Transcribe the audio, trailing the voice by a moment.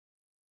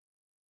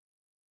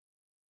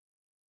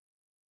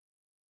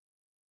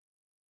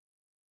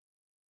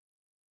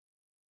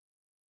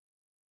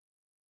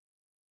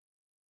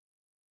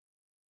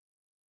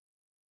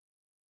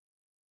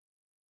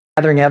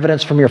gathering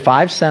evidence from your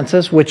five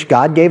senses, which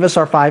God gave us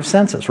our five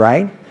senses,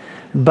 right?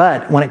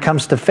 But when it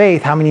comes to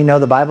faith, how many know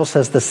the Bible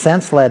says the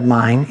sense-led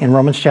mind in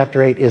Romans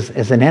chapter 8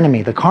 is an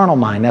enemy? The carnal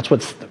mind, that's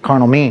what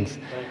carnal means,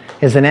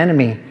 is an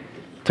enemy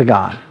to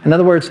God. In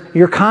other words,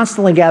 you're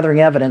constantly gathering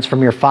evidence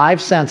from your five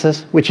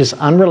senses, which is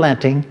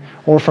unrelenting,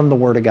 or from the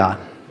Word of God.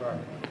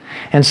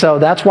 And so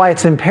that's why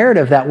it's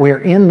imperative that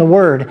we're in the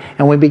Word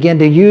and we begin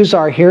to use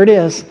our, here it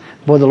is.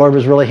 Boy, the Lord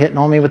was really hitting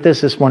on me with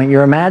this morning.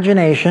 Your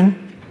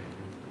imagination.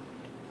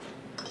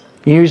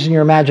 You're using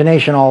your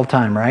imagination all the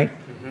time, right?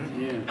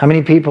 Mm-hmm. Yeah. How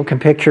many people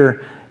can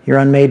picture your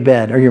unmade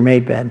bed or your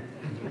made bed?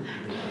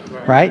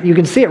 Right? You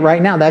can see it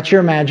right now. That's your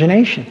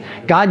imagination.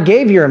 God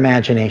gave your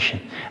imagination.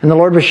 And the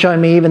Lord was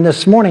showing me even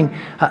this morning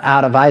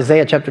out of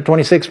Isaiah chapter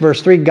 26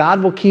 verse 3,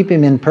 God will keep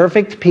him in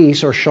perfect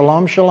peace, or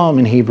shalom shalom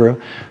in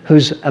Hebrew,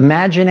 whose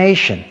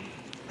imagination,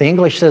 the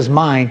English says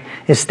mind,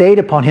 is stayed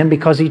upon him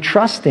because he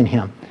trusts in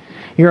him.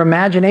 Your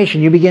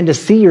imagination, you begin to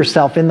see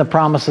yourself in the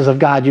promises of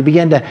God. You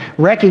begin to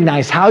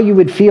recognize how you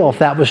would feel if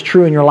that was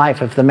true in your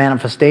life, if the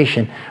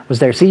manifestation was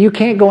there. See, you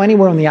can't go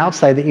anywhere on the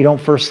outside that you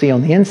don't first see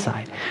on the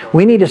inside.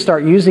 We need to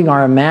start using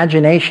our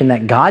imagination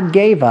that God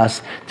gave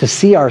us to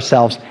see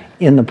ourselves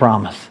in the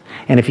promise.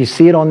 And if you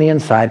see it on the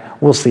inside,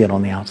 we'll see it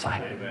on the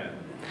outside. Amen.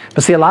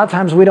 But see, a lot of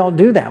times we don't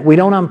do that. We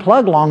don't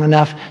unplug long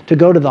enough to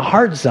go to the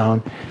heart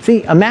zone.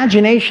 See,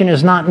 imagination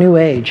is not New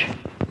Age.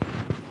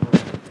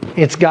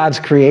 It's God's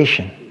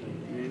creation.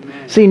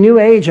 See, New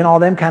Age and all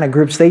them kind of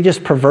groups, they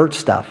just pervert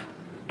stuff.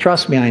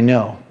 Trust me, I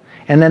know.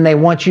 And then they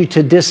want you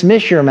to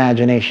dismiss your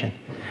imagination.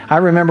 I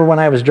remember when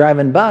I was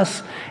driving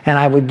bus, and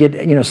I would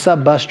get,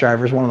 sub-bus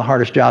drivers, one of the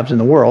hardest jobs in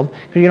the world,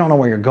 because you don't know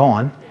where you're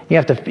going. You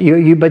have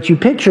to, but you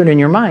picture it in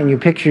your mind. You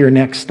picture your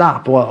next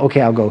stop. Well,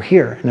 okay, I'll go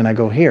here, and then I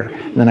go here,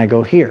 and then I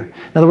go here.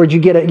 In other words,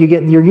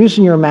 you're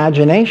using your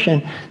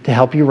imagination to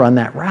help you run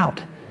that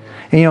route.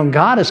 And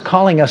God is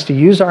calling us to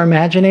use our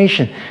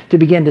imagination to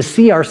begin to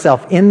see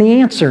ourselves in the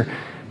answer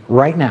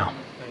right now.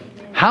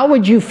 How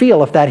would you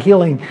feel if that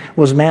healing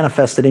was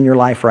manifested in your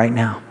life right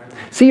now?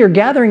 See, you're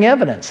gathering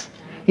evidence,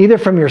 either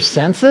from your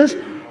senses,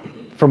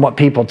 from what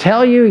people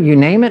tell you, you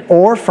name it,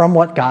 or from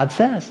what God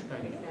says.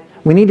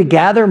 We need to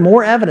gather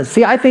more evidence.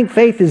 See, I think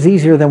faith is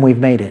easier than we've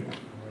made it.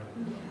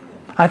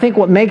 I think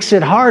what makes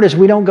it hard is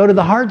we don't go to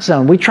the heart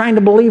zone. We're trying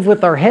to believe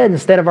with our head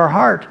instead of our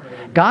heart.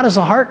 God is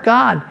a heart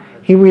God.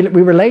 We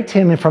relate to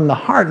Him from the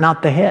heart,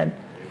 not the head.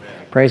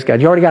 Praise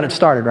God. You already got it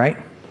started, right?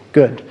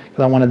 Good,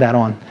 because I wanted that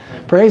on.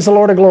 Praise the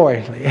Lord of glory.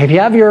 If you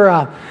have your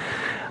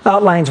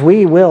outlines,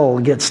 we will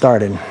get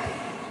started.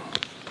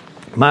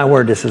 My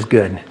word, this is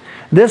good.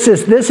 This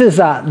is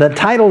the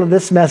title of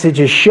this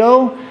message is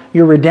Show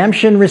Your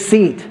Redemption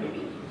Receipt.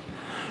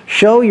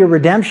 Show your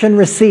redemption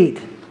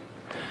receipt.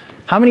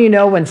 How many of you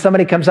know when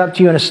somebody comes up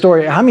to you in a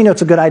store, how many know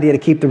it's a good idea to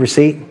keep the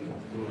receipt?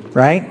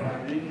 Right?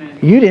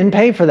 You didn't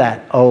pay for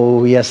that.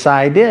 Oh, yes,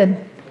 I did.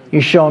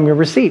 You show them your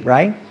receipt,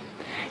 right?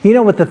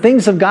 With the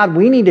things of God,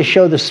 we need to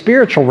show the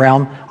spiritual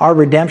realm our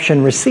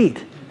redemption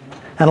receipt.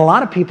 And a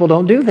lot of people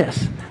don't do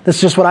this. This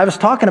is just what I was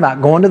talking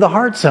about, going to the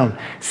heart zone,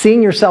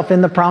 seeing yourself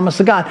in the promise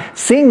of God,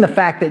 seeing the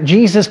fact that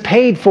Jesus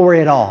paid for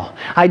it all,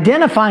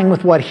 identifying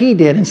with what He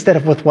did instead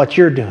of with what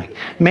you're doing.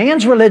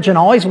 Man's religion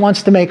always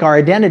wants to make our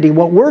identity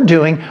what we're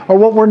doing or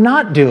what we're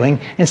not doing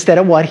instead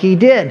of what He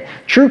did.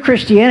 True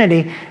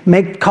Christianity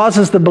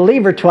causes the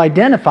believer to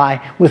identify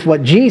with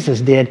what Jesus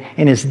did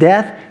in His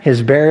death,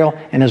 His burial,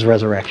 and His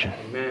resurrection.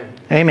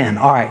 Amen.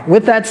 All right.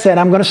 With that said,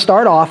 I'm going to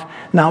start off,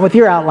 not with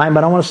your outline,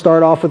 but I want to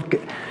start off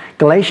with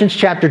Galatians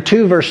chapter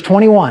 2, verse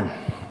 21.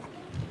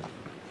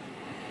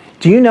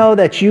 Do you know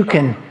that you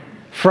can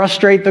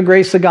frustrate the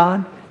grace of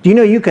God? Do you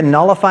know you can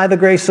nullify the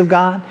grace of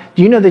God?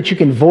 Do you know that you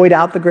can void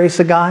out the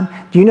grace of God?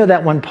 Do you know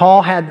that when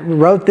Paul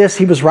wrote this,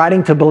 he was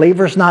writing to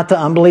believers, not to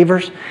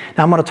unbelievers?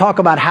 Now I'm going to talk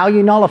about how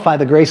you nullify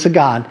the grace of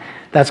God.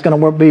 That's going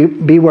to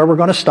be where we're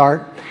going to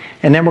start.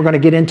 And then we're going to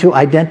get into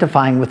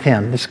identifying with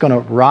Him. This is going to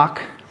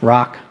rock.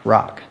 Rock.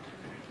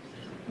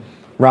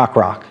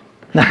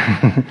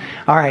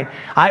 All right.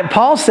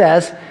 Paul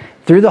says,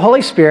 through the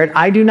Holy Spirit,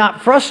 I do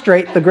not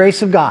frustrate the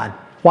grace of God.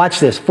 Watch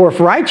this. For if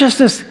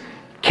righteousness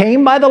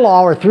came by the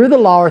law or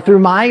through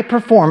my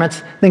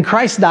performance, then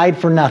Christ died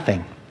for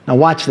nothing. Now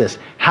watch this.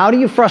 How do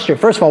you frustrate?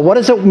 First of all, what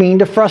does it mean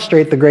to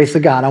frustrate the grace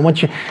of God? I want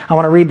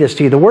to read this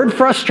to you. The word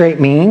frustrate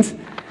means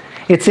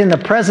it's in the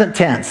present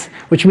tense,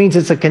 which means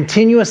it's a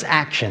continuous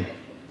action.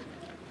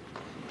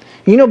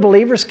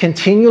 Believers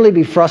continually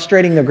be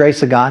frustrating the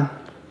grace of God,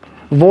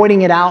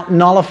 voiding it out,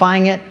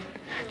 nullifying it.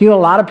 A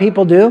lot of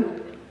people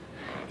do?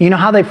 You know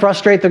how they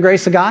frustrate the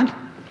grace of God?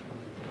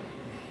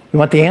 You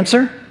want the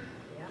answer?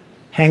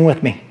 Hang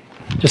with me.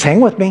 Just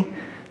hang with me.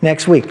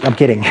 Next week. I'm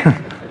kidding.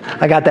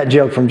 I got that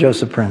joke from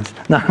Joseph Prince.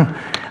 No.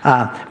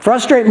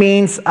 Frustrate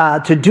means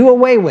to do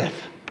away with.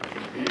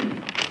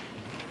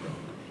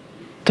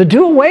 To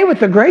do away with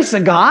the grace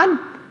of God?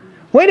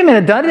 Wait a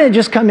minute, doesn't it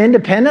just come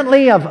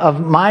independently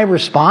of my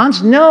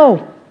response?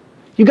 No.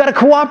 You've got to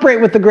cooperate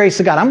with the grace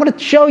of God. I'm going to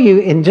show you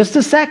in just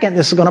a second,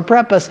 this is going to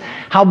prep us,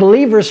 how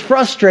believers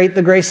frustrate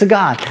the grace of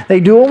God. They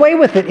do away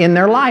with it in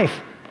their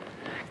life.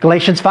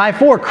 Galatians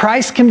 5:4,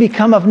 Christ can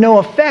become of no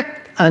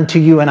effect unto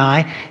you and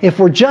I if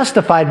we're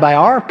justified by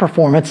our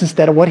performance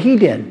instead of what He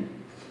did.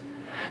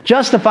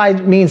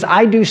 Justified means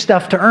I do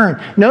stuff to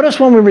earn. Notice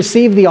when we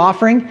receive the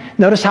offering,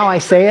 notice how I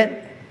say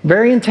it?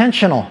 Very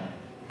intentional.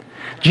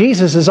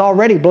 Jesus has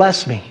already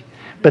blessed me.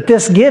 But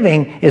this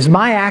giving is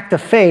my act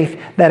of faith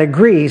that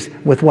agrees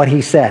with what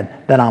He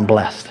said, that I'm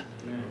blessed.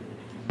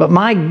 But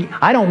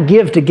I don't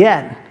give to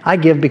get, I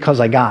give because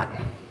I got.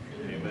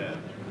 Amen.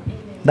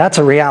 That's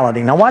a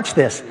reality. Now watch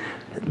this.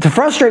 To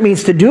frustrate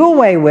means to do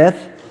away with.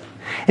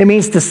 It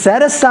means to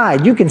set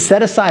aside. You can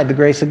set aside the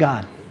grace of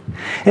God.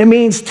 It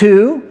means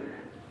to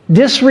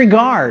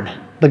disregard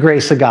the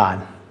grace of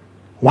God.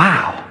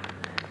 Wow.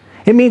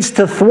 It means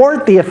to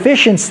thwart the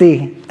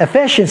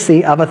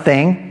efficiency of a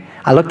thing.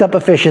 I looked up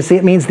efficiency.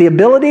 It means the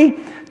ability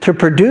to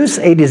produce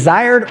a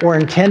desired or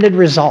intended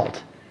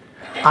result.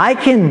 I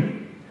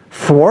can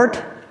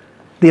thwart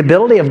the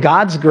ability of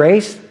God's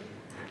grace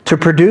to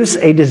produce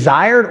a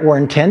desired or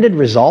intended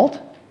result?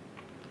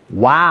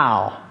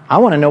 Wow. I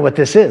want to know what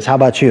this is. How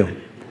about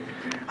you?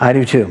 I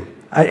do too.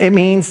 It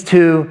means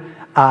to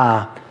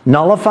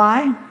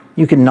nullify.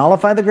 You can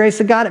nullify the grace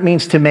of God. It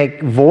means to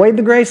make void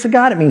the grace of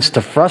God. It means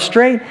to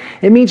frustrate.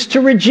 It means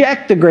to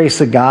reject the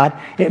grace of God.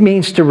 It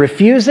means to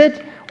refuse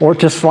it or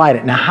to slight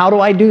it. Now, how do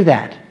I do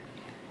that?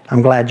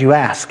 I'm glad you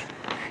asked.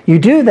 You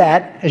do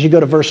that as you go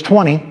to verse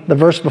 20, the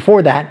verse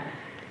before that.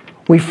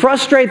 We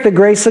frustrate the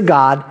grace of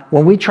God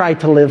when we try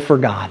to live for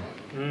God.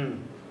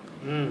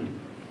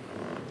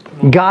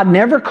 God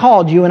never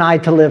called you and I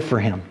to live for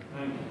Him.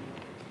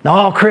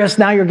 No, Chris,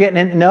 now you're getting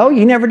in. No,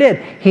 He never did.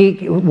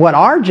 What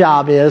our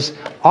job is,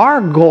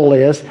 our goal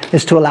is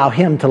to allow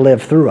Him to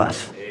live through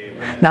us.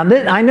 Amen. Now,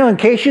 I know in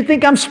case you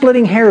think I'm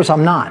splitting hairs,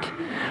 I'm not.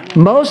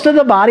 Most of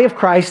the body of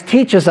Christ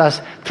teaches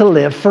us to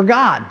live for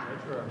God.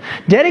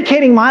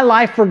 Dedicating my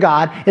life for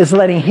God is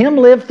letting Him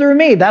live through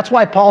me. That's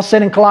why Paul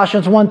said in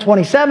Colossians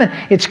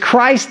 1:27, it's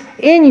Christ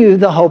in you,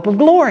 the hope of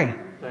glory.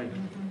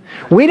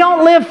 We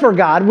don't live for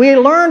God. We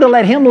learn to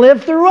let Him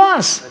live through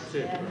us.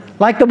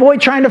 Like the boy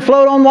trying to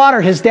float on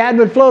water. His dad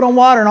would float on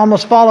water and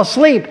almost fall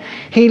asleep.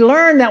 He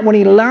learned that when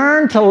he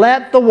learned to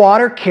let the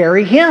water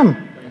carry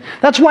him.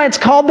 That's why it's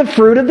called the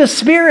fruit of the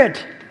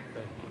Spirit.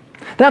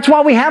 That's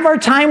why we have our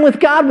time with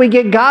God. We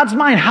get God's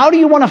mind. How do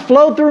you want to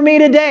flow through me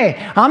today?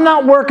 I'm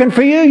not working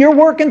for you. You're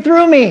working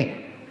through me.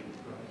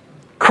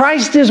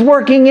 Christ is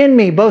working in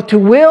me, both to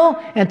will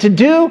and to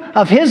do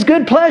of His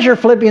good pleasure,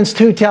 Philippians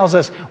 2 tells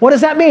us. What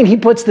does that mean? He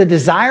puts the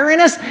desire in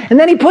us, and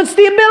then He puts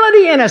the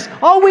ability in us.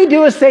 All we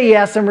do is say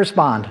yes and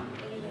respond.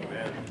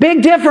 Amen.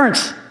 Big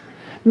difference.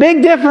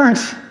 Big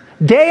difference.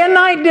 Day and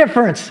night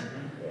difference.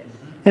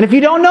 And if you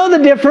don't know the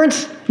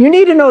difference, you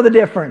need to know the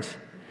difference.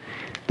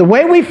 The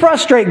way we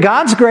frustrate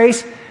God's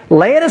grace,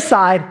 lay it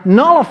aside,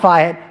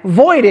 nullify it,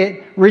 void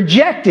it,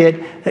 reject it,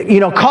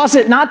 cause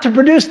it not to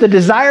produce the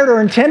desired or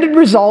intended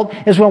result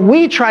is when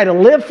we try to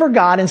live for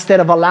God instead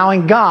of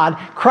allowing God,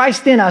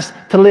 Christ in us,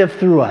 to live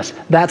through us.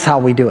 That's how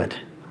we do it.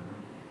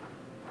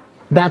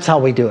 That's how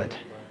we do it.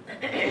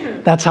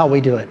 That's how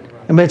we do it.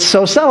 I mean, it's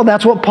so subtle.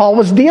 That's what Paul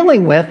was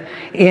dealing with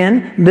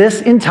in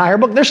this entire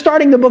book. They're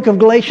starting the book of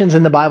Galatians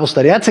in the Bible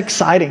study. That's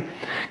exciting.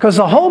 Because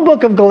the whole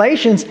book of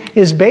Galatians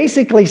is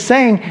basically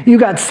saying you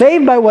got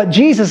saved by what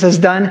Jesus has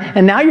done,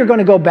 and now you're going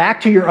to go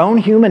back to your own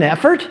human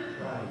effort?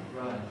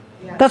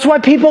 Right. That's why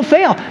people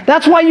fail.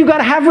 That's why you got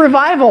to have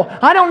revival.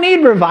 I don't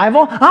need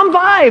revival. I'm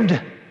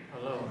vived.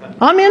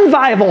 I'm in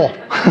vival.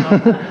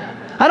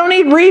 I don't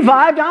need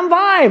revived. I'm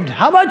vived.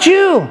 How about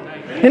you?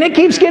 And it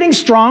keeps getting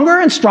stronger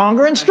and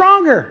stronger and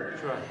stronger.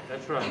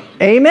 That's right.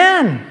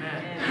 Amen.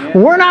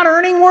 We're not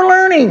earning, we're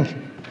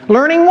learning.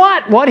 Learning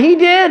what? What He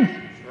did.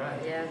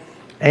 Yes.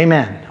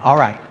 Amen. All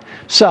right.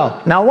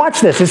 So, now watch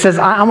this. It says,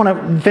 I want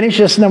to finish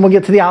this and then we'll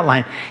get to the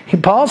outline.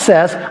 Paul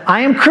says,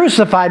 I am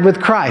crucified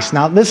with Christ.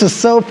 Now, this is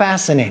so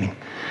fascinating.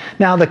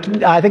 Now,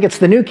 I think it's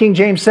the New King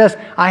James says,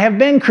 I have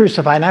been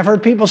crucified. And I've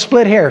heard people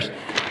split hairs.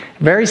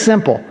 Very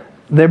simple.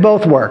 They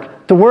both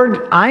work. The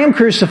word, I am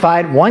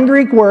crucified, one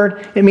Greek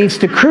word, it means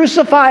to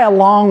crucify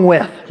along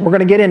with. We're going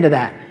to get into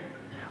that.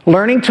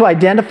 Learning to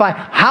identify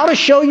how to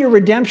show your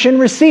redemption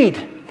receipt.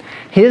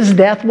 His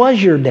death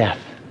was your death.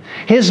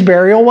 His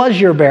burial was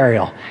your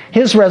burial.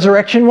 His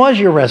resurrection was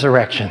your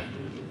resurrection.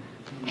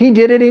 He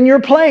did it in your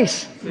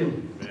place.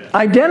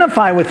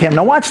 Identify with Him.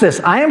 Now watch this.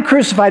 I am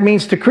crucified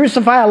means to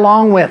crucify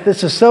along with.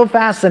 This is so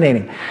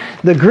fascinating.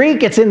 The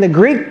Greek, it's in the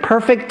Greek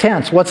perfect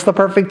tense. What's the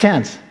perfect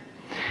tense?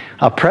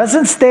 A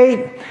present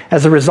state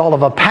as a result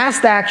of a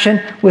past action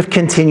with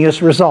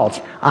continuous results.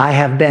 I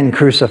have been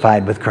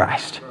crucified with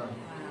Christ.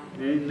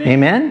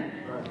 Amen?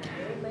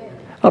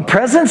 A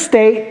present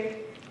state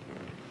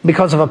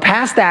because of a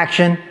past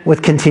action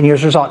with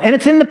continuous result. And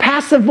it's in the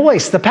passive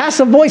voice. The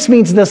passive voice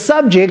means the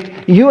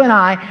subject, you and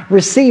I,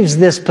 receives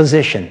this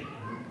position.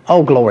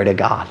 Oh, glory to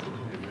God.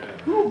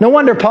 No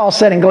wonder Paul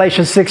said in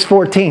Galatians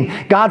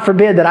 6:14, God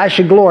forbid that I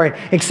should glory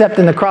except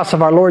in the cross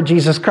of our Lord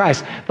Jesus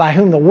Christ, by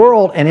whom the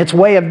world and its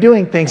way of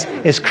doing things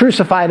is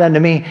crucified unto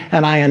me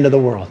and I unto the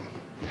world.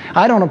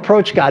 I don't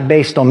approach God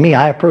based on me.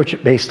 I approach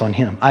it based on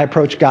Him. I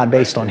approach God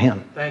based on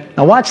Him.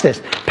 Now watch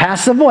this.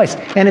 Passive voice.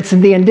 And it's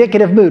in the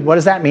indicative mood. What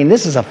does that mean?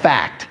 This is a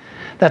fact.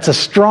 That's a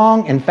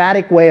strong,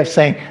 emphatic way of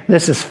saying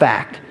this is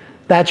fact.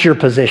 That's your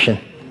position.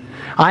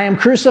 I am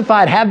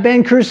crucified, have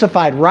been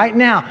crucified right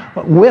now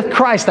with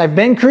Christ. I've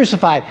been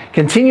crucified.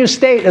 Continuous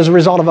state as a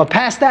result of a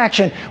past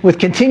action with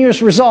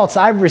continuous results.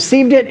 I've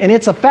received it and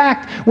it's a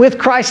fact with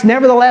Christ.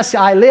 Nevertheless,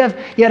 I live,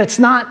 yet it's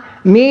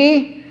not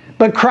me,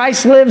 but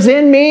Christ lives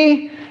in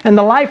me. And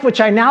the life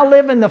which I now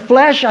live in the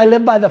flesh, I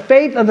live by the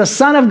faith of the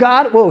Son of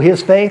God. Whoa,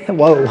 His faith.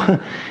 Whoa.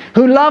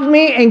 Who loved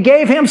me and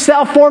gave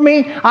Himself for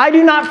me. I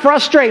do not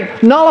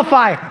frustrate,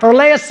 nullify, or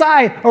lay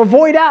aside, or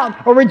void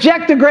out, or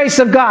reject the grace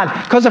of God.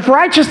 Because if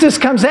righteousness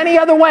comes any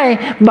other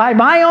way, by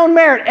my own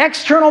merit,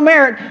 external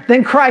merit,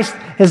 then Christ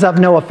is of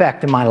no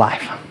effect in my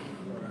life.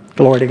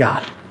 Glory to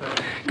God.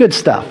 Good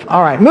stuff.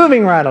 All right,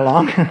 moving right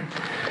along.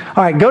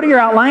 All right, go to your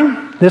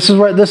outline. This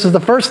is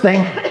the first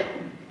thing.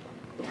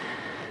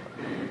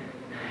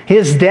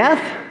 His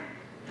death.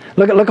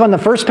 Look on the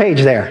first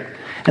page there.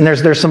 And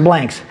there's some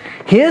blanks.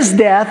 His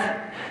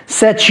death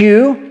sets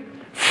you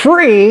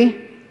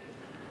free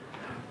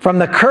from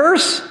the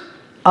curse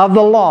of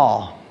the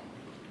law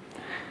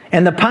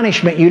and the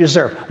punishment you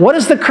deserve. What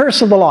is the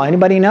curse of the law?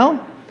 Anybody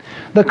know?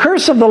 The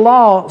curse of the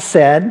law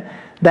said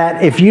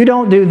that if you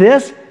don't do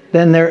this,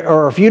 then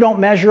or if you don't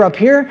measure up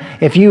here,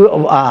 if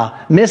you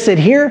miss it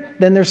here,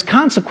 then there's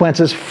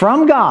consequences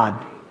from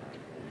God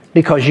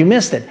because you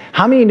missed it.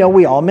 How many know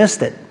we all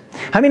missed it?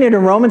 How many know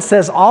Romans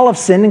says all have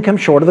sinned and come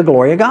short of the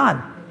glory of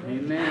God?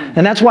 Amen.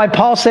 And that's why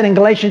Paul said in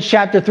Galatians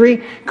chapter 3,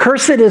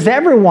 cursed is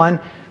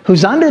everyone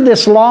who's under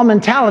this law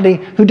mentality,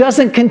 who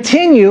doesn't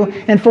continue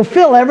and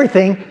fulfill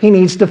everything he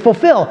needs to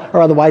fulfill,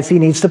 or otherwise he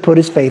needs to put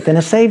his faith in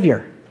a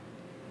Savior.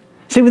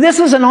 See, this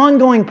is an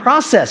ongoing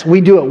process.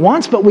 We do it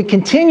once, but we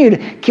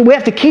we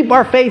have to keep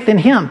our faith in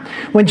Him.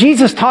 When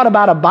Jesus taught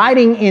about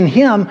abiding in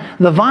Him,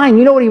 the vine,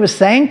 you know what He was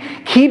saying?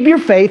 Keep your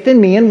faith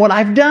in me and what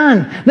I've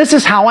done. This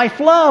is how I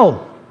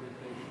flow.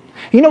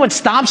 You know what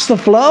stops the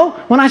flow?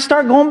 When I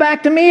start going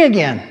back to me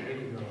again.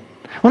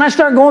 When I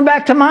start going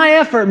back to my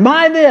effort,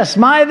 my this.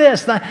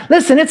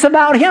 Listen, it's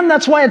about Him.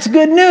 That's why it's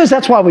good news.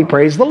 That's why we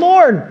praise the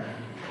Lord.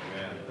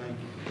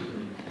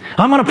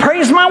 I'm going to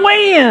praise my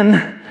way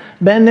in.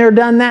 Been there,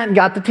 done that, and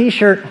got the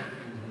t-shirt.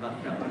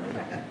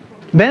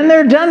 Been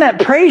there, done that.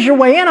 Praise your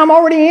way in. I'm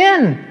already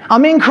in.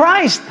 I'm in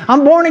Christ.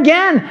 I'm born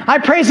again. I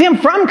praise Him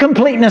from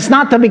completeness,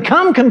 not to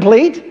become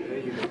complete.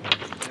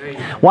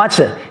 Watch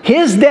it.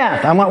 His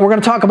death. We're going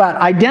to talk about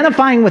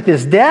identifying with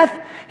His death,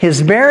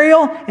 His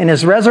burial, and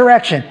His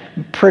resurrection.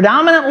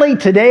 Predominantly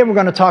today we're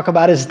going to talk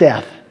about His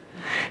death.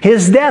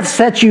 His death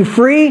sets you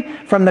free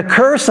from the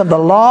curse of the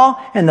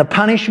law and the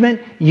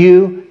punishment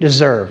you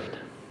deserved.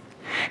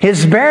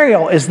 His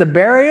burial is the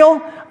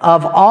burial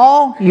of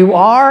all you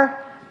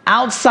are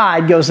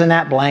outside, goes in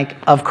that blank,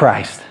 of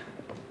Christ.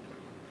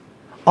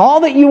 All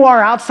that you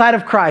are outside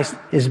of Christ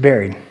is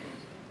buried.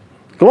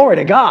 Glory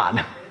to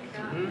God.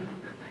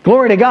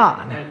 Glory to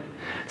God.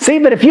 See,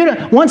 but if you,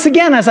 once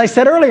again, as I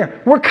said earlier,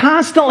 we're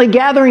constantly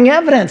gathering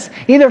evidence,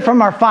 either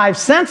from our five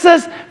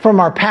senses, from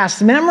our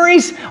past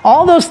memories,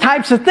 all those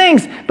types of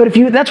things. But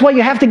that's why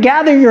you have to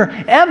gather your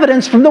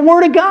evidence from the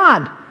Word of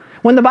God.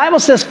 When the Bible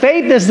says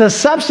faith is the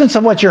substance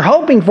of what you're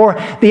hoping for,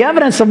 the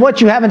evidence of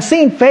what you haven't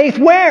seen, faith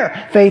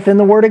where? Faith in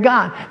the Word of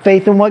God.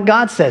 Faith in what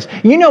God says.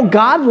 You know,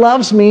 God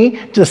loves me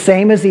the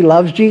same as He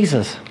loves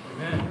Jesus.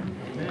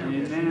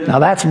 Amen. Now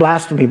that's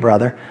blasphemy,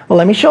 brother. Well,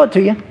 let me show it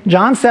to you.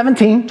 John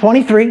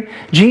 17:23.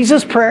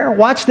 Jesus' prayer.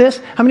 Watch this.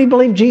 How many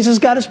believe Jesus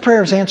got His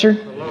prayers answered?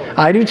 Hello.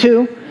 I do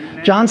too.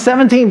 Amen. John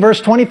 17,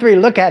 verse 23.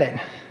 Look at it.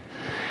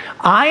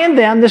 I and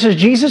them. This is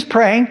Jesus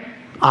praying.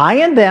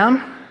 I and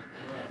them.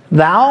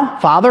 Thou,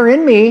 Father,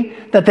 in me,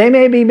 that they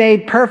may be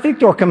made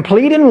perfect or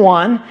complete in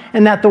one,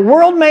 and that the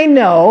world may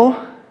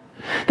know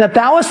that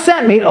Thou hast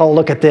sent me, oh,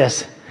 look at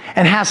this,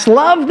 and hast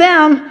loved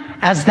them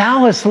as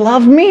Thou hast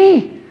loved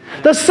me.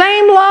 The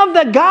same love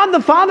that God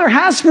the Father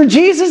has for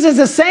Jesus is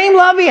the same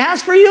love He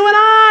has for you and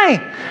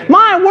I.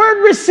 My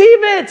word, receive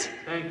it.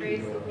 Thank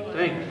you.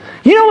 Thank you.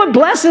 You know what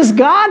blesses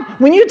God?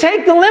 When you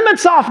take the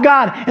limits off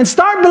God and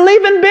start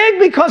believing big,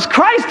 because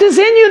Christ is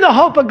in you, the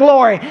hope of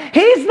glory.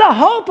 He's the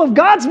hope of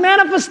God's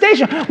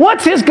manifestation.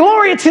 What's His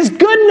glory? It's His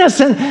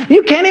goodness, and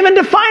you can't even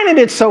define it.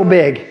 It's so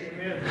big.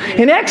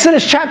 In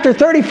Exodus chapter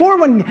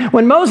 34,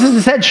 when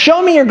Moses said,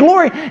 show me your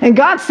glory, and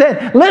God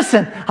said,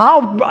 listen,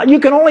 you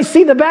can only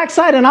see the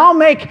backside, and I'll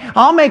make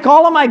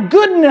all of my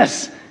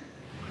goodness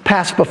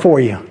pass before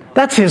you.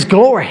 That's His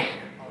glory.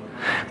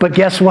 But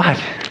guess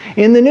what?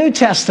 In the New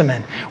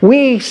Testament,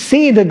 we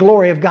see the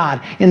glory of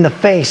God in the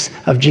face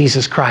of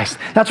Jesus Christ.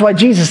 That's why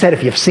Jesus said,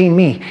 if you've seen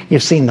me,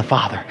 you've seen the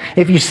Father.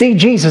 If you see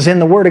Jesus in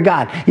the Word of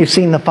God, you've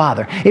seen the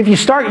Father. If you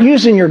start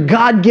using your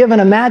God-given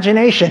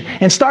imagination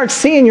and start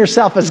seeing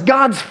yourself as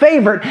God's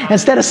favorite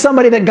instead of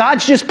somebody that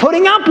God's just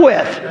putting up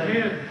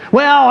with.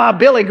 Well,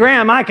 Billy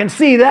Graham, I can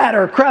see that,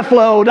 or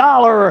Creflo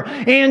Dollar, or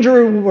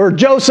Andrew, or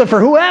Joseph, or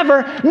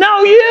whoever.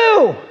 No,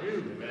 you!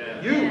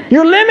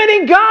 You're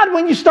limiting God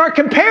when you start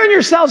comparing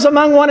yourselves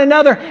among one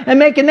another and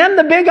making them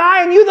the big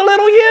I and you the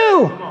little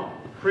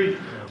you.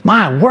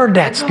 My word,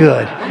 that's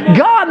good.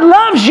 God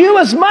loves you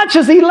as much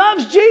as He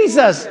loves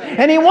Jesus.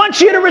 And He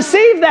wants you to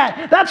receive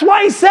that. That's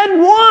why He said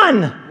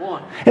one.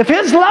 If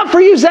His love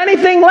for you is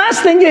anything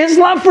less than His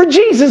love for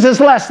Jesus is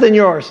less than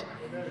yours.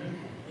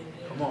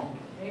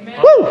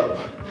 Woo!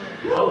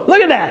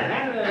 Look at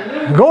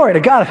that. Glory to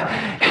God.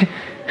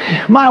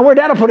 My word,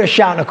 that'll put a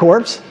shout in a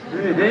corpse.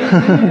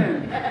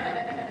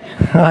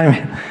 I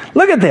mean,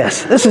 look at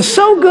this. This is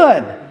so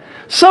good.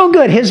 So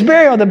good. His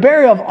burial, the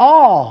burial of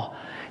all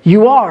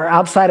you are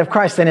outside of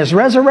Christ. And His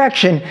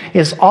resurrection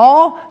is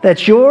all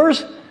that's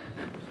yours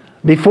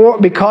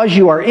because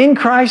you are in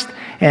Christ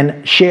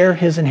and share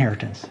His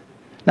inheritance.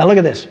 Now look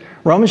at this.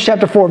 Romans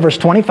chapter 4, verse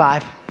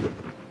 25.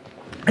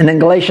 And then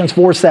Galatians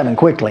 4:7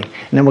 quickly.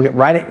 And then we'll get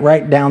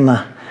right down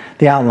the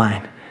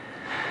outline.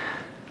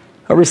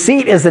 A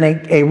receipt is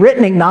a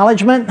written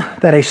acknowledgement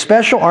that a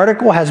special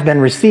article has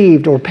been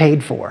received or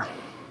paid for.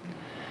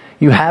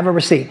 You have a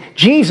receipt.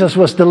 Jesus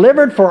was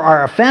delivered for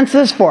our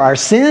offenses, for our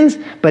sins,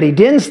 but He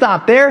didn't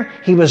stop there.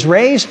 He was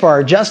raised for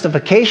our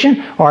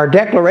justification or our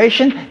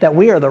declaration that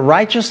we are the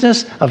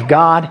righteousness of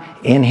God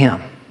in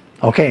Him.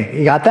 Okay,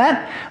 you got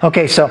that?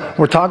 Okay, so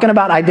we're talking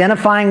about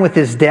identifying with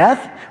His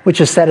death, which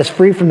has set us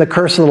free from the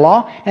curse of the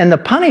law, and the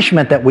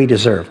punishment that we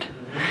deserved.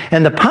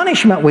 And the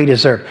punishment we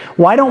deserve.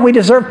 Why don't we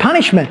deserve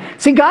punishment?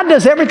 See, God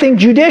does everything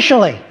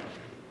judicially.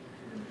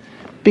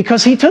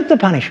 Because He took the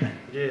punishment.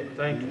 Yeah,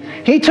 thank you.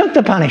 He took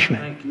the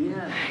punishment. Thank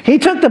you. He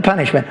took the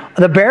punishment.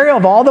 The burial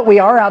of all that we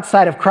are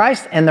outside of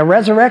Christ, and the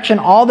resurrection,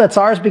 all that's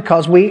ours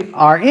because we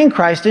are in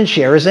Christ and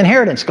share His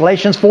inheritance.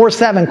 Galatians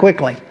 4:7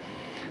 quickly.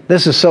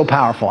 This is so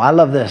powerful. I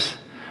love this.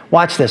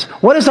 Watch this.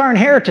 What is our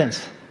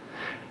inheritance?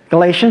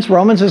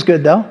 Romans is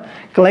good though.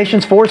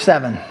 Galatians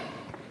 4:7.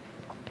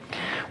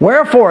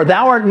 Wherefore,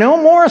 thou art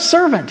no more a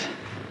servant.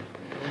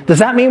 Does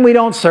that mean we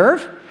don't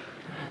serve?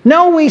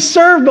 No, we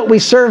serve, but we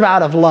serve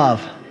out of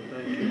love.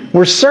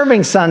 We're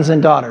serving sons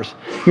and daughters.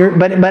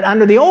 But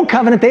under the old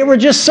covenant, they were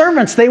just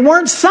servants. They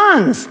weren't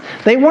sons.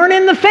 They weren't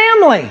in the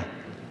family.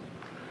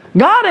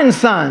 God and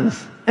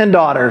sons and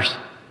daughters.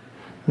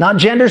 Not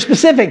gender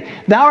specific.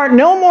 Thou art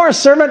no more a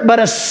servant, but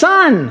a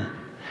son.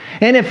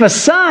 And if a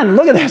son,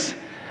 look at this,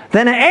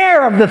 then an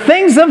heir of the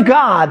things of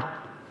God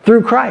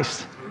through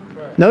Christ.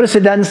 Notice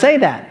it doesn't say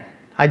that.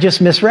 I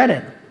just misread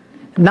it.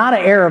 Not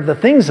an heir of the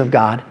things of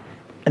God,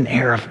 an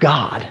heir of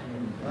God.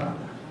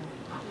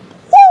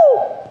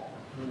 Woo!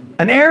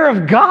 An heir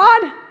of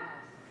God?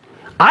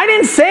 I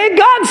didn't say it,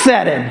 God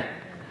said it.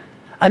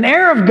 An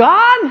heir of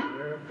God?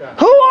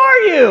 Who are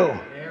you?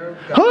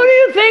 Who do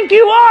you think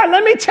you are?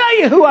 Let me tell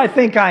you who I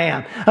think I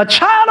am. A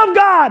child of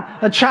God,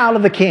 a child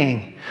of the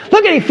King.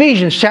 Look at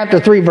Ephesians chapter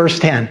 3, verse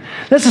 10.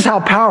 This is how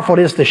powerful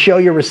it is to show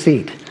your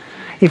receipt.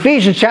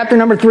 Ephesians chapter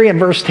number 3 and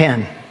verse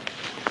 10.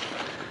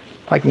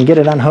 If I can get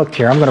it unhooked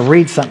here, I'm going to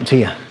read something to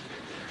you.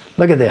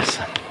 Look at this.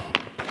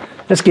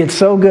 This gets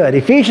so good.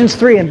 Ephesians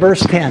 3 and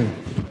verse 10.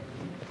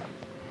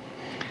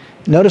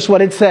 Notice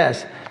what it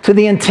says. To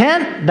the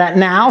intent that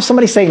now,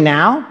 somebody say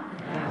now,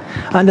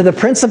 under the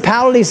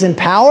principalities and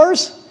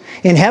powers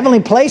in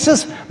heavenly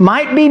places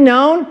might be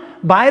known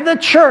by the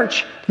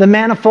church the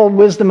manifold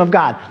wisdom of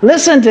God.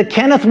 Listen to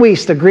Kenneth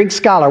Wuest, a Greek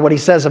scholar, what he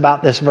says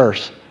about this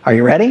verse. Are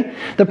you ready?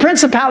 The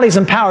principalities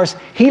and powers,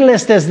 he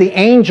lists as the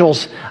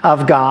angels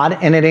of God,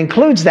 and it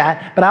includes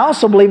that, but I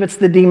also believe it's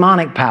the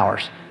demonic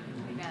powers.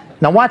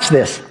 Now watch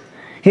this.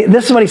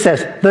 This is what he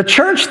says. The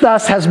church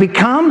thus has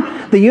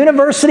become the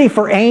university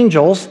for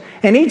angels,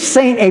 and each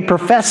saint a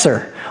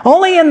professor.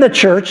 Only in the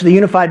church, the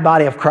unified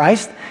body of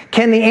Christ,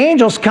 can the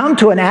angels come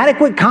to an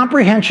adequate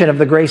comprehension of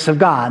the grace of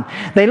God.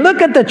 They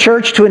look at the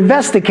church to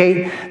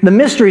investigate the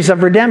mysteries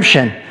of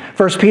redemption.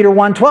 1 Peter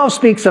 1:12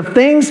 speaks of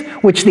things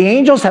which the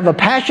angels have a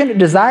passionate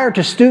desire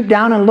to stoop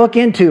down and look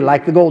into,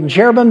 like the golden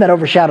cherubim that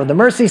overshadowed the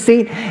mercy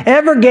seat,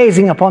 ever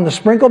gazing upon the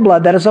sprinkled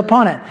blood that is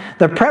upon it.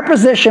 The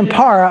preposition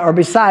para, or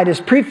beside, is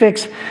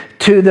prefixed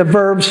to the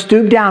verb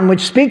stoop down,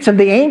 which speaks of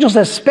the angels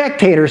as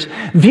spectators,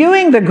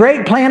 viewing the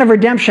great plan of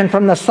redemption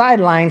from the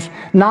sidelines,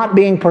 not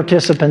being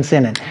participants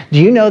in it. Do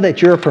you know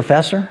that you're a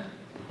professor?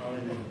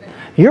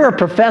 You're a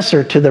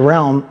professor to the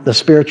realm, the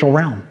spiritual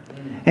realm.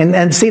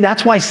 And see,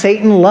 that's why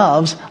Satan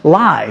loves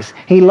lies.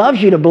 He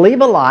loves you to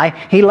believe a lie.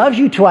 He loves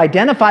you to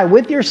identify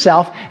with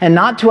yourself and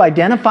not to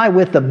identify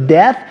with the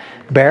death,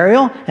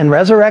 burial, and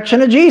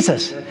resurrection of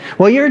Jesus.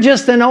 Well, you're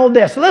just an old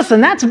this.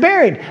 Listen, that's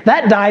buried.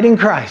 That died in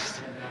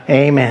Christ.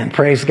 Amen.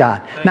 Praise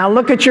God. Now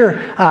look at your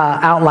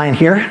outline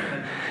here.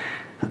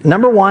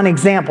 Number one,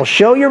 example.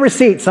 Show your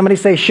receipt. Somebody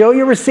say, show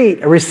your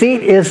receipt. A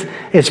receipt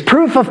is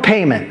proof of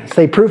payment.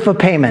 Say, proof of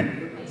payment.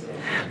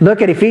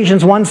 Look at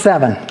Ephesians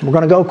 1:7. We're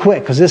going to go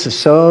quick because this is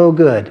so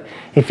good.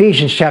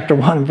 Ephesians chapter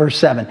 1 verse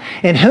 7.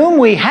 In whom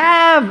we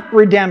have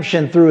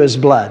redemption through His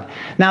blood.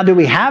 Now, do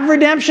we have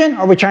redemption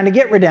or are we trying to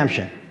get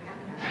redemption?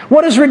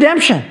 What is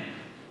redemption?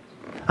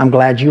 I'm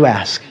glad you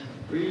asked.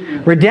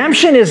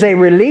 Redemption is a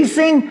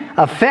releasing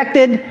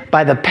affected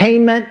by the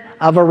payment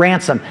of a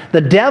ransom.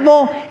 The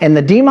devil and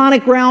the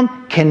demonic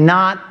realm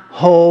cannot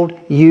hold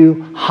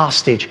you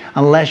hostage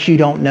unless you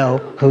don't know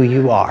who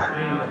you are.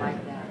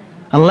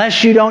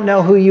 Unless you don't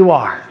know who you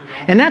are.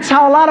 And that's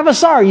how a lot of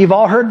us are. You've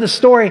all heard the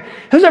story.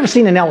 Who's ever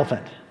seen an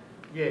elephant?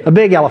 A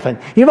big elephant.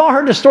 You've all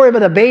heard the story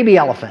about a baby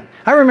elephant.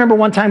 I remember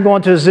one time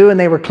going to a zoo and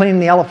they were cleaning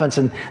the elephants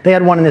and they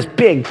had one in this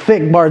big,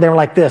 thick bar. They were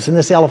like this. And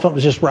this elephant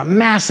was just a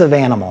massive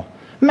animal.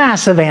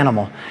 Massive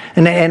animal.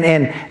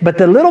 But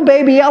the little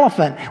baby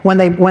elephant, when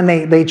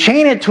they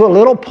chain it to a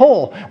little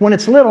pole, when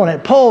it's little and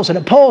it pulls and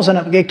it pulls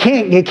and it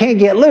can't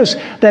get loose,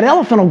 that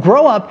elephant will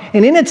grow up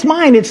and in its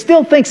mind it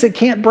still thinks it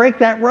can't break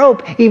that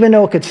rope even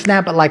though it could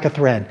snap it like a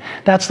thread.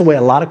 That's the way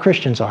a lot of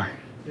Christians are.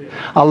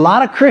 A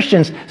lot of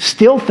Christians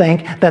still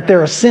think that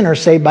they're a sinner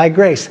saved by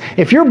grace.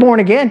 If you're born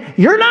again,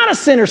 you're not a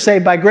sinner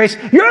saved by grace.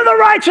 You're the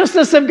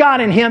righteousness of God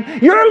in Him.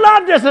 You're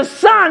loved as a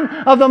son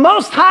of the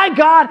Most High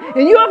God,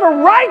 and you have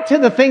a right to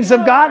the things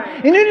of God,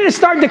 and you need to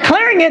start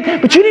declaring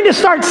it, but you need to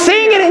start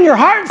seeing it in your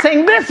heart and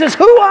saying, this is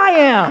who I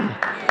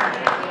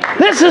am.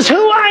 This is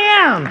who I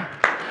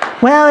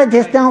am. Well, it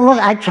just don't look,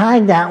 I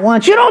tried that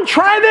once. You don't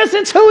try this,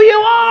 it's who you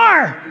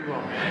are.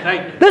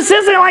 This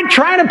isn't like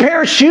trying a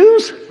pair of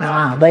shoes.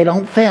 No, they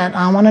don't fit.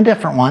 I want a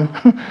different one.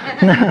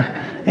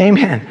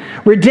 Amen.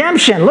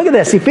 Redemption. Look at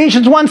this.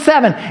 Ephesians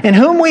 1:7. In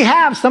whom we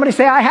have. Somebody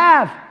say, I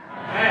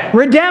have.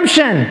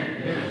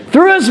 Redemption.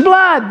 Through His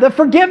blood. The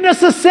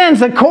forgiveness of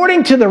sins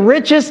according to the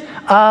riches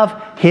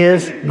of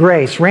His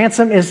grace.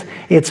 Ransom is,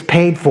 it's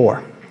paid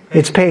for.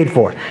 It's paid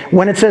for.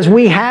 When it says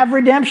we have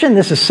redemption,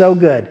 this is so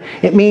good.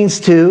 It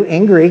means to,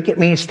 in Greek, it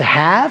means to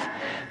have,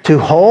 to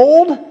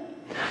hold,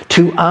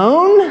 to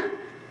own.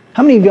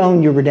 How many of you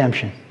own your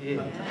redemption?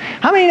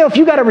 How many know if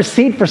you got a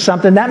receipt for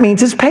something, that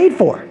means it's paid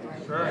for?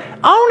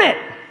 Own it.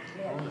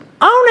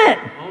 Own it.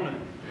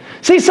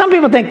 See, some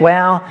people think,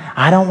 well,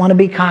 I don't want to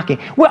be cocky.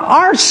 Well,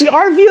 our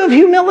view of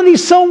humility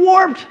is so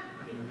warped.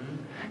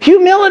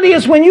 Humility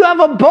is when you have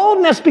a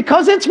boldness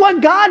because it's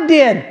what God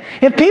did.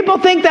 If people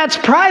think that's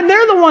pride,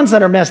 they're the ones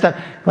that are messed up.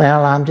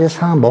 Well, I'm just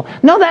humble.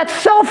 No, that's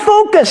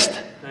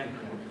self-focused.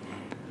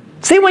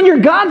 See, when you're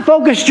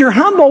God-focused, you're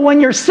humble.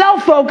 When you're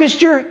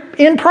self-focused, you're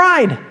in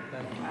pride.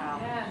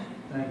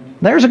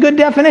 There's a good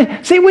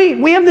definition. See,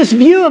 we have this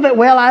view of it,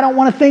 well, I don't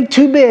want to think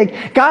too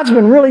big. God's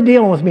been really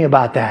dealing with me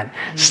about that.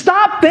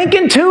 Stop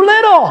thinking too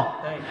little.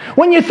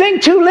 When you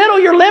think too little,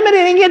 you're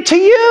limiting it to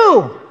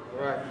you.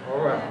 All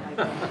right.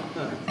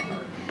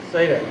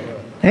 Say that.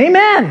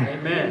 Amen.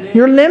 Amen.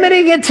 You're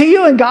limiting it to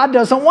you, and God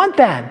doesn't want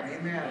that.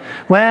 Amen.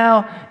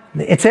 Well,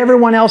 it's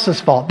everyone else's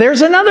fault.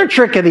 There's another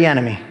trick of the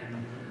enemy.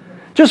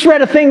 Just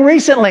read a thing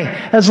recently.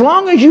 As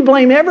long as you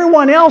blame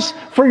everyone else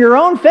for your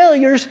own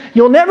failures,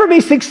 you'll never be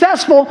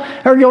successful,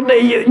 or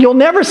you'll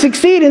never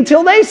succeed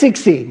until they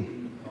succeed.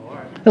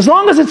 As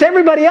long as it's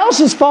everybody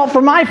else's fault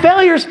for my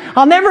failures,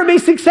 I'll never be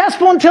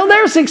successful until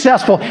they're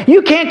successful.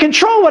 You can't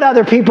control what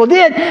other people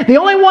did. The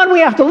only one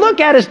we have to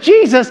look at is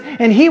Jesus,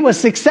 and He was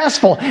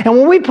successful. And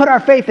when we put our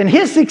faith in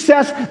His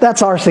success,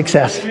 that's our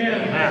success.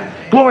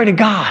 Amen. Glory to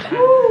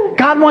God.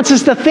 God wants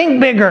us to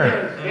think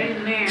bigger.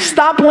 Amen.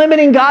 Stop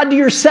limiting God to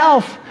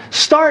yourself.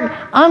 Start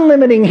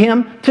unlimiting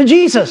Him to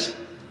Jesus.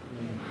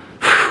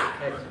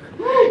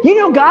 You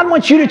know, God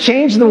wants you to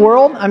change the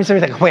world. I mean,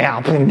 somebody think,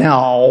 well,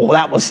 no,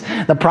 that was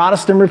the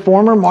Protestant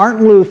reformer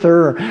Martin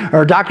Luther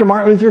or Dr.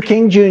 Martin Luther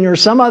King Jr. or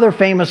some other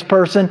famous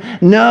person.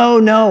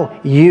 No,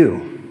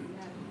 you.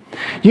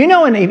 You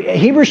know, in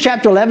Hebrews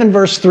chapter 11,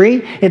 verse 3,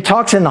 it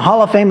talks in the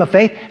Hall of Fame of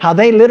Faith how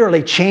they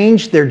literally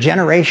changed their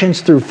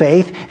generations through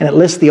faith, and it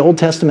lists the Old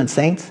Testament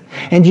saints.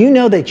 And do you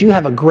know that you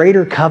have a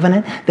greater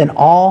covenant than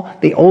all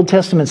the Old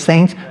Testament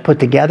saints put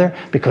together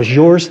because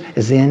yours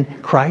is in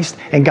Christ?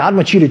 And God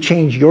wants you to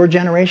change your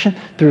generation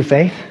through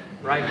faith?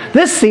 Right.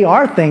 This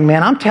CR thing,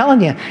 man, I'm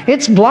telling you,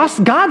 it's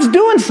blessed. God's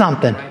doing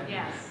something.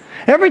 Yes.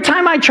 Every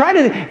time I try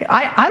to,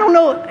 I don't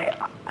know,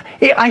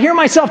 I hear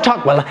myself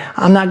talk, well,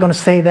 I'm not going to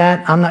say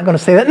that, I'm not going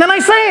to say that, and then I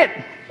say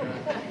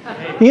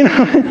it. You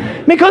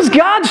know, because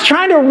God's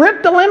trying to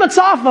rip the limits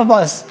off of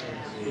us.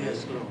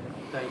 Yes, Lord.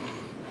 Thank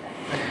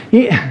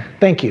you. Yeah,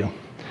 thank you.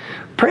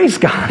 Praise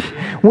God.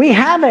 We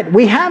have it.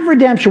 We have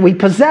redemption. We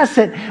possess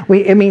it.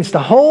 It means to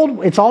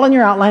hold. It's all in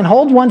your outline.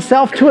 Hold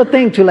oneself to a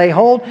thing, to lay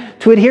hold,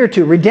 to adhere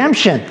to.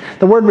 Redemption.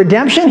 The word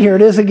redemption, here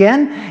it is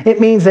again. It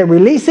means a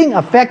releasing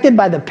affected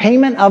by the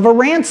payment of a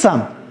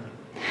ransom.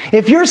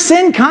 If you're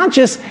sin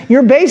conscious,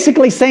 you're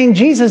basically saying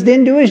Jesus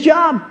didn't do His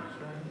job.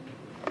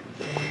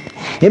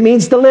 It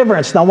means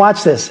deliverance. Now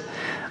watch this.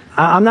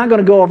 I'm not going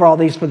to go over all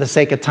these for the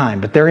sake of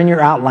time, but they're in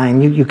your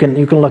outline. You can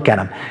look at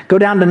them. Go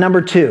down to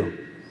number 2.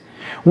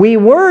 We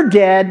were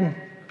dead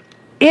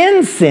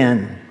in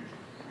sin,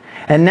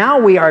 and now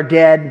we are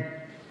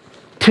dead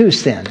to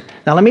sin.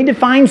 Now let me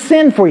define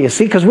sin for you.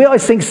 See, because we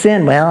always think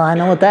sin, well, I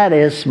know what that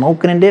is.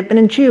 Smoking and dipping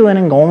and chewing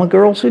and going with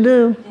girls who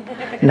do.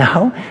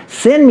 No,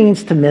 sin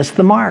means to miss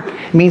the mark.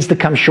 It means to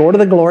come short of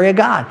the glory of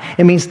God.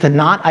 It means to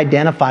not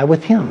identify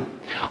with Him.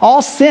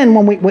 All sin,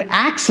 when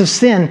acts of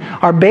sin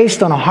are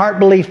based on a heart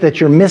belief that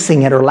you're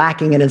missing it or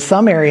lacking it in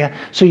some area,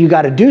 so you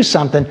got to do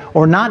something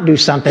or not do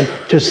something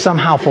to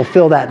somehow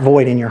fulfill that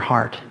void in your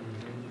heart.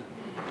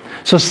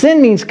 So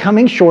sin means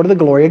coming short of the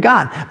glory of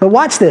God. But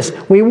watch this.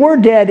 We were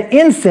dead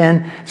in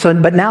sin,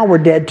 but now we're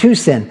dead to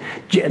sin.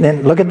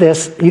 Then look at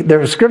this.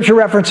 The scripture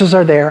references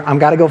are there. I've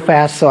got to go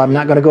fast, so I'm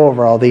not going to go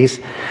over all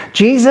these.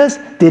 Jesus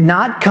did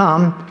not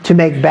come to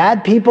make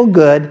bad people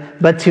good,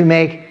 but to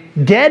make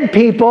dead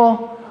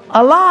people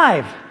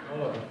alive.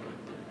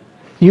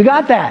 You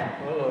got that?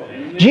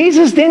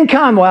 Jesus didn't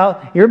come,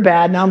 well, you're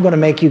bad, now I'm going to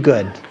make you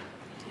good.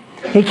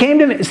 He came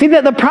to, see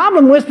that the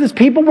problem with this,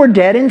 people were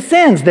dead in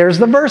sins. There's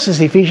the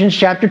verses, Ephesians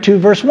chapter 2,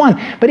 verse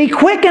 1. But He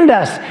quickened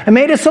us and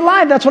made us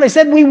alive. That's what I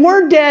said. We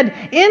were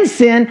dead in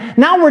sin.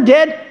 Now we're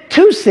dead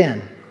to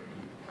sin.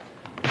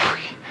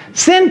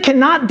 Sin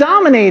cannot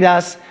dominate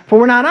us, for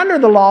we're not under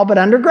the law, but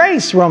under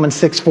grace, Romans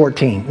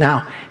 6:14.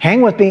 Now,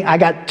 hang with me. I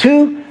got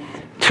two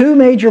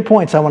major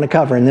points I want to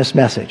cover in this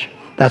message.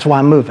 That's why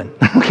I'm moving,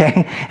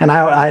 okay? And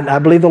I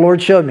believe the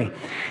Lord showed me.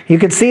 You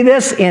can see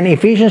this in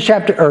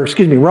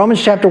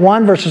Romans chapter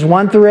 1, verses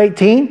 1 through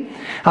 18.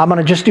 I'm going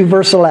to just do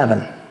verse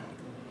 11.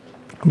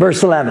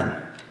 Verse 11.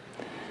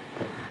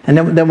 And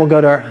then we'll go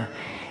to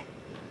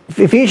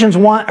Ephesians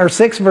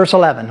 6, verse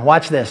 11.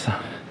 Watch this.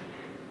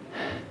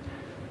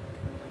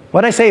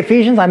 What did I say,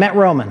 Ephesians? I meant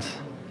Romans.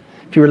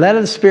 If you were led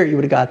of the Spirit, you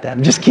would have got that.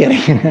 I'm just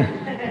kidding.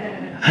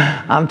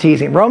 I'm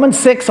teasing. Romans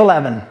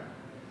 6:11.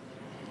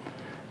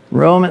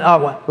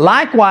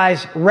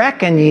 Likewise,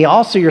 reckon ye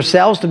also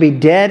yourselves to be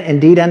dead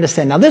indeed unto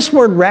sin. Now, this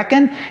word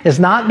reckon is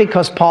not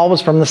because Paul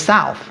was from the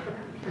South.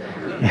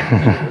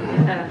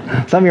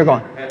 Some of you are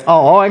going,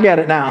 oh, I get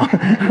it now.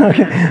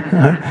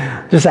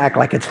 Okay. Just act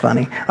like it's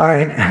funny. All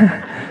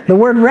right. The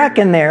word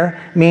reckon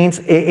there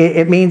means,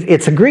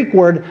 it's a Greek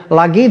word,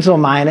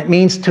 logizomai, and it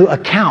means to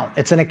account.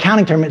 It's an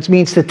accounting term. It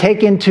means to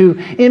take into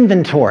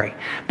inventory.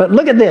 But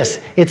look at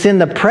this. It's in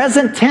the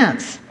present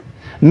tense.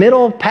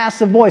 Middle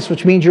passive voice,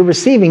 which means you're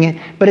receiving it,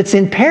 but it's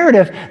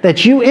imperative that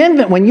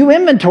when you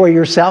inventory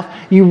yourself,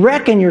 you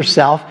reckon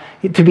yourself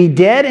to be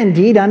dead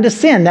indeed unto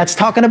sin. That's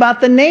talking about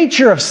the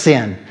nature of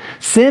sin.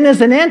 Sin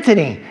is an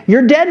entity.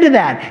 You're dead to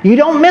that. You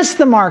don't miss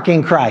the mark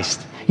in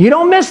Christ. You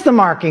don't miss the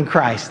mark in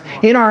Christ.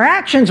 In our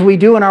actions we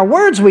do, in our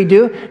words we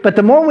do, but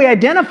the more we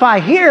identify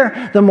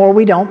here, the more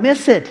we don't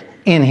miss it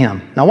in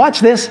Him. Now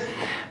watch this.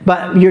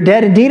 But you're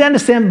dead indeed unto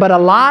sin, but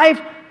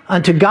alive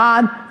unto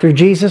God through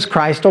Jesus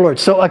Christ our Lord.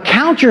 So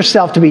account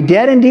yourself to be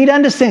dead indeed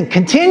unto sin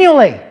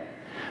continually,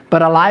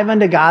 but alive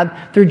unto God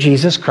through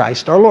Jesus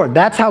Christ our Lord.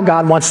 That's how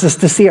God wants us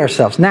to see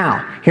ourselves.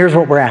 Now, here's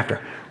what we're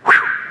after.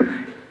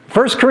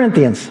 1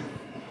 Corinthians.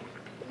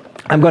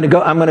 I'm going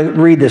to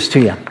read this to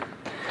you.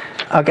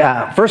 Okay,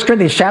 1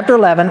 Corinthians chapter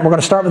 11, we're going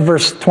to start with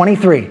verse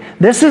 23.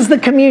 This is the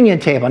communion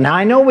table. Now,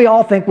 I know we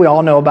all think we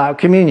all know about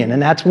communion,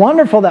 and that's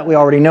wonderful that we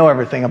already know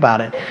everything about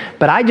it.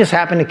 But I just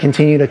happen to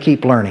continue to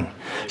keep learning.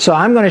 So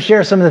I'm going to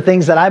share some of the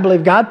things that I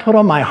believe God put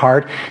on my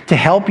heart to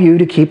help you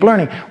to keep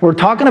learning. We're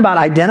talking about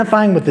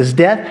identifying with His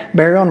death,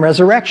 burial, and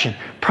resurrection.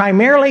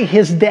 Primarily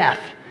His death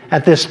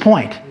at this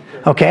point.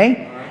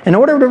 Okay? In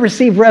order to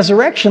receive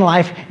resurrection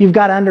life, you've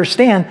got to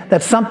understand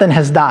that something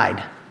has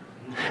died.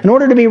 In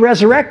order to be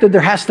resurrected, there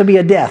has to be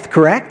a death,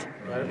 correct?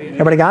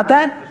 Everybody got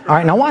that? All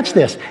right, now watch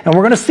this. And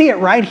we're going to see it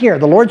right here.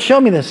 The Lord showed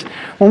me this.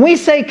 When we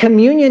say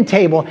communion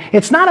table,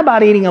 it's not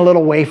about eating a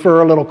little wafer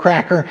or a little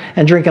cracker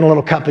and drinking a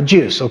little cup of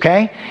juice,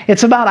 okay?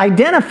 It's about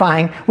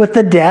identifying with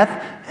the death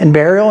and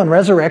burial and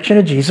resurrection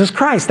of Jesus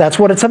Christ. That's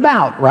what it's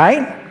about,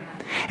 right?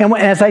 And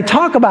as I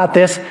talk about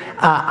this,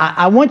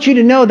 I want you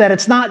to know that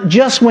it's not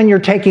just when you're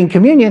taking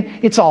communion,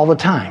 it's all the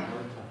time.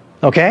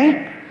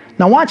 Okay?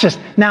 Now watch this.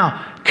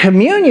 Now,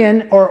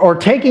 communion or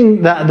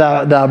taking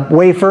the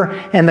wafer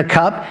and the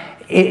cup,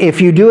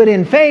 if you do it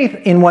in faith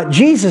in what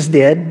Jesus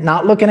did,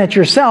 not looking at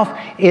yourself,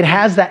 it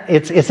has that,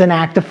 it's an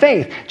act of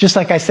faith. Just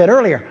like I said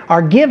earlier,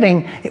 our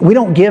giving, we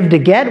don't give to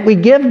get, we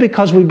give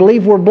because we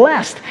believe we're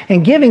blessed.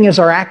 And giving is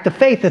our act of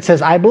faith that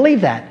says, I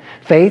believe that.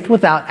 Faith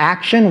without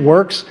action,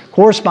 works,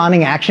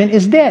 corresponding action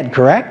is dead,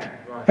 correct?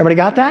 Everybody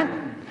got that?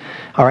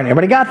 All right,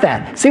 everybody got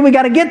that? See, we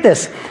got to get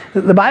this.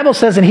 The Bible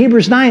says in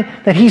Hebrews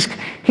 9 that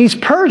He's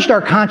purged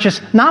our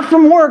conscience, not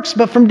from works,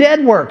 but from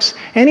dead works.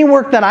 Any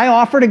work that I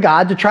offer to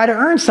God to try to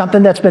earn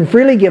something that's been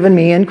freely given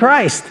me in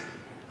Christ.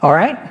 All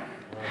right?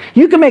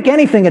 You can make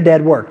anything a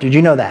dead work. Did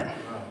you know that?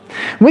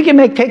 We can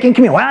make taking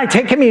communion. Well, I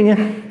take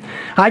communion.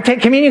 I take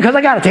communion because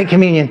I got to take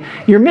communion.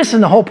 You're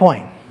missing the whole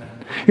point.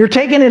 You're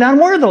taking it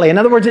unworthily. In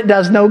other words, it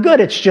does no good.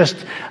 It's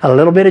just a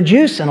little bit of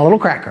juice and a little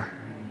cracker.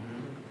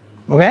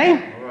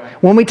 Okay?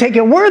 When we take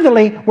it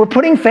worthily, we're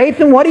putting faith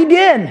in what He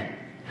did.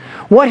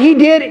 What He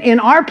did in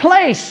our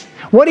place.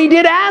 What He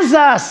did as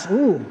us.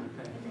 Ooh,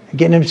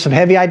 getting into some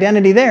heavy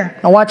identity there.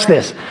 Now watch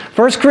this.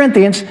 1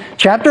 Corinthians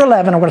chapter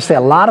 11. I'm going to say a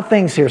lot of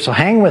things here, so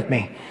hang with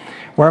me.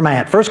 Where am I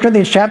at? 1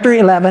 Corinthians chapter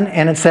 11,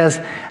 and it says,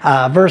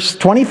 verse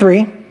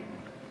 23.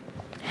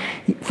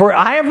 For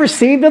I have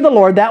received of the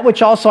Lord that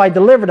which also I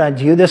delivered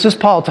unto you. This is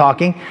Paul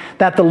talking.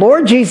 That the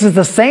Lord Jesus,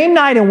 the same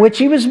night in which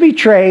he was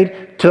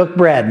betrayed, took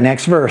bread.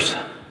 Next verse.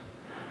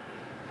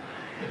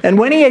 And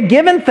when he had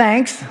given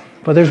thanks,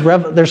 well,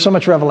 there's so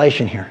much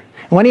revelation here.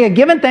 And when he had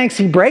given thanks,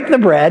 he brake the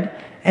bread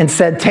and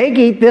said, take,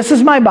 eat, this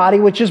is my body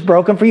which is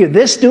broken for you.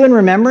 This do in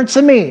remembrance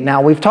of me.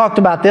 Now, we've talked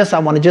about this. I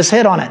want to just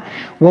hit on it.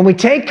 When we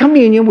take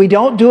communion, we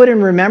don't do it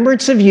in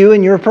remembrance of you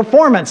and your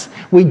performance.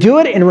 We do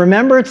it in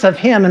remembrance of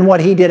him and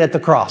what he did at the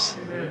cross.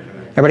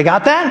 Everybody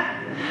got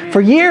that? For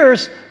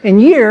years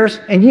and years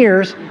and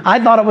years, I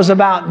thought it was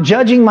about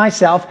judging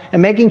myself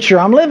and making sure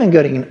I'm living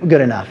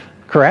good enough.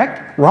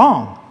 Correct?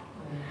 Wrong.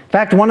 In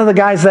fact, one of the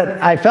guys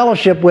that I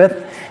fellowship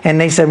with, and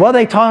they said, well,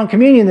 they taught on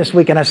communion this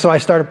week. And so I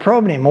started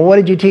probing him. Well, what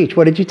did you teach?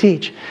 What did you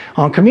teach?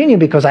 On communion,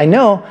 because I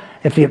know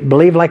if you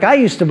believe like I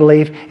used to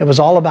believe, it was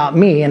all about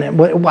me.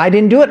 And I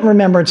didn't do it in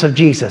remembrance of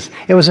Jesus.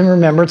 It was in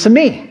remembrance of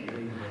me.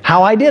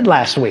 How I did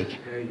last week.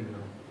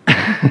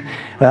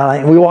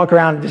 Well, we walk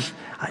around,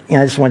 I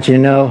just want you to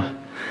know,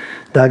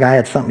 Doug, I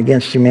had something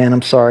against you, man.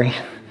 I'm sorry.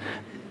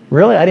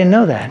 Really? I didn't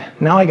know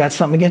that. Now I got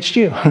something against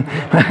you.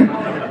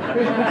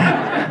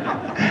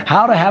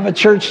 How to have a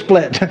church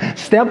split.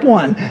 Step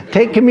 1,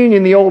 take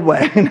communion the old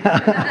way.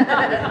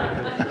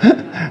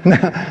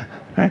 No.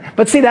 Right?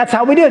 But see, that's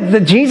how we do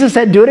it. Jesus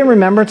said, do it in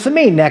remembrance of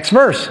me. Next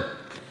verse.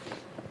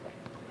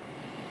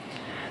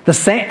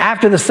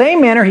 After the same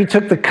manner, he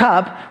took the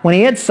cup when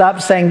he had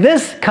supped, saying,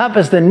 this cup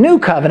is the new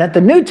covenant, the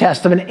New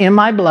Testament in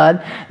my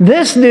blood.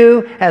 This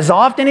do as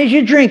often as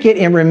you drink it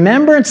in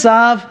remembrance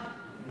of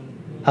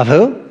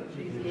who?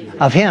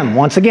 Of him.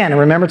 Once again, in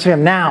remembrance of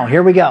him. Now,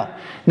 here we go.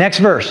 Next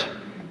verse.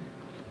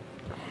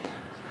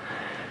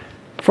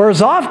 For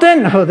as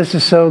often, oh, this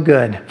is so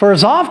good. For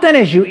as often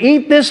as you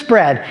eat this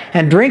bread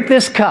and drink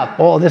this cup,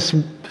 oh, this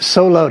is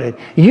so loaded.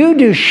 You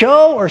do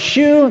show or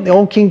shew, the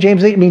old King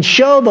James means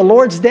show the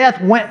Lord's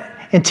death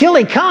until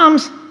he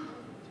comes.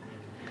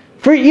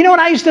 For you know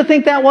what I used to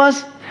think that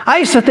was? I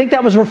used to think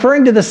that was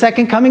referring to the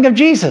second coming of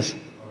Jesus.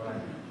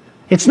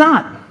 It's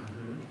not.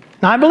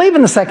 Now I believe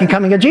in the second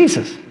coming of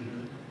Jesus.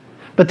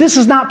 But this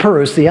is not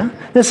parousia.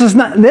 This is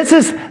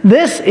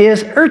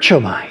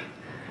erchomai.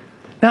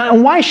 Now,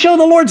 why show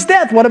the Lord's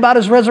death? What about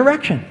his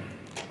resurrection?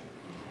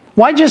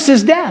 Why just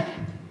his death?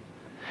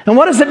 And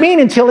what does it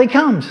mean until he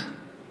comes?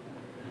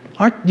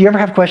 Do you ever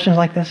have questions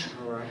like this?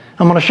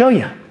 I'm going to show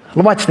you.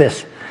 Watch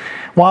this.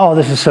 Wow,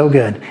 this is so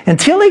good.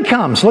 Until he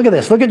comes, look at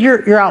this. Look at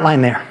your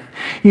outline there.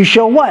 You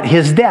show what?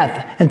 His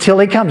death until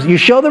he comes. You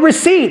show the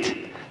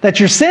receipt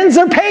that your sins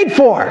are paid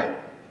for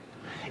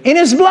in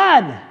his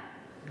blood.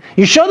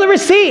 You show the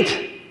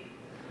receipt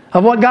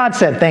of what God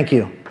said. Thank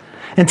you.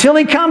 Until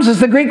he comes is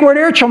the Greek word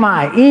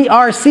erchomai,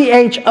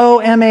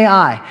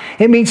 E-R-C-H-O-M-A-I.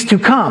 It means to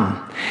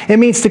come. It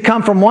means to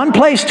come from one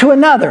place to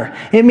another.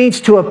 It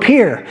means to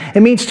appear.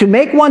 It means to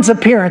make one's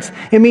appearance.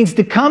 It means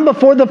to come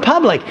before the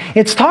public.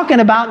 It's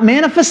talking about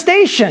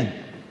manifestation.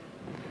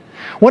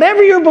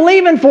 Whatever you're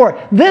believing for,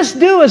 this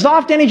do as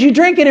often as you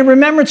drink it in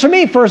remembrance of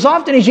me. For as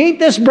often as you eat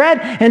this bread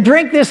and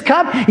drink this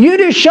cup, you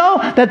do show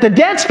that the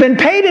debt's been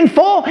paid in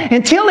full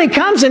until he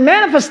comes in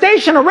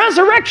manifestation of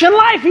resurrection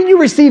life and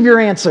you receive your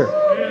answer.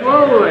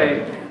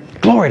 Glory.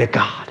 Glory to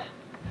God.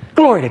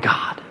 Glory to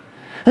God.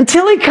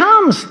 Until he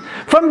comes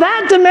from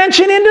that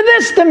dimension into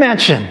this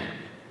dimension.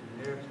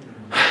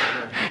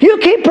 You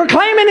keep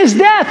proclaiming his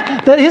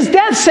death. That his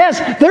death says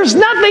there's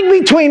nothing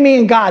between me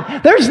and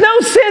God. There's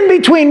no sin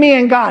between me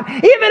and God.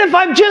 Even if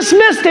I've just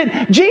missed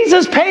it,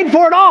 Jesus paid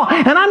for it all.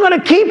 And I'm going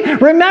to keep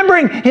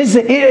remembering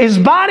his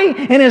body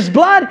and his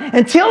blood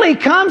until he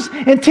comes,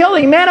 until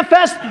he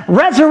manifests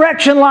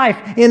resurrection life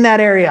in that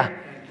area.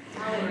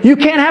 You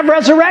can't have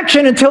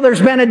resurrection until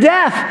there's been a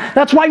death.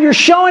 That's why you're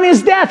showing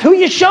his death. Who are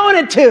you showing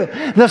it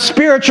to? The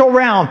spiritual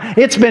realm.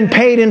 It's been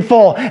paid in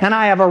full. And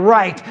I have a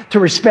right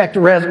to expect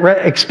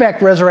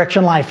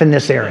resurrection life in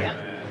this area.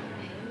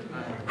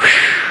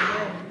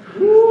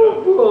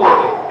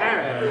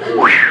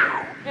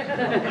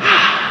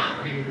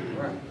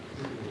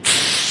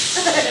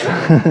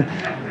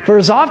 For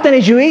as often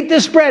as you eat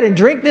this bread and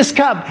drink this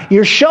cup,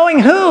 you're showing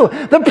who?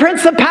 The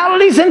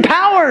principalities and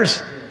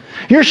powers.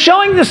 You're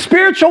showing the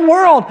spiritual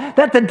world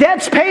that the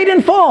debt's paid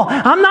in full.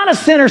 I'm not a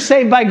sinner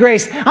saved by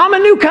grace. I'm a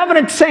new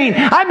covenant saint.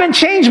 I've been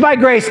changed by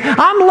grace.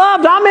 I'm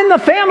loved. I'm in the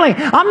family.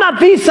 I'm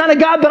not the son of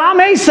God, but I'm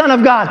a son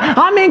of God.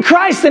 I'm in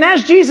Christ, and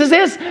as Jesus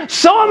is,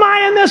 so am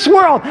I in this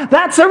world.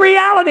 That's a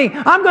reality.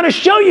 I'm going to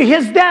show you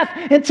his death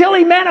until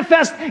he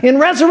manifests in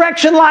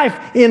resurrection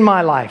life in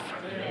my life.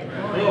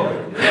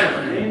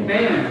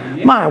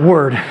 Amen. My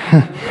word.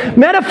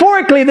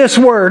 Metaphorically, this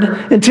word,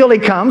 until he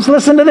comes,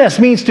 listen to this,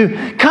 means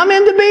to come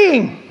into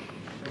being.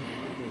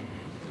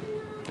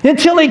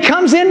 Until he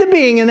comes into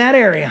being in that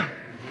area.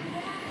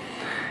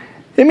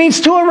 It means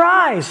to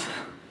arise.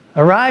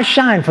 Arise,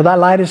 shine, for thy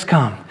light has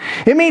come.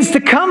 It means to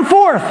come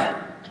forth.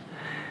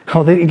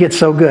 Oh, it gets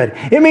so good.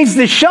 It means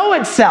to show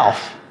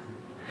itself.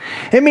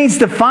 It means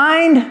to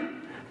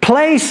find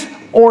place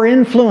or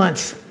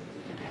influence.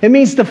 It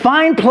means to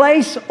find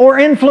place or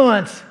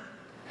influence.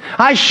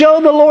 I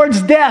show the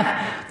Lord's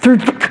death through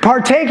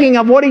partaking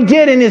of what He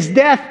did in His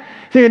death.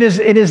 In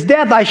his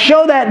death, I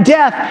show that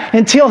death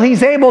until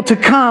He's able to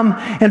come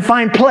and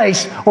find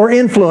place or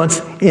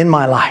influence in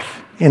my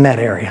life in that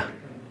area.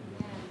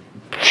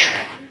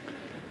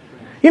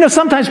 You know,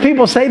 sometimes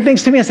people say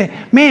things to me and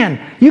say, man,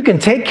 you can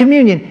take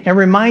communion and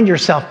remind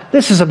yourself,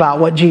 this is about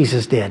what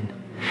Jesus did.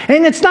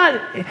 And it's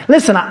not,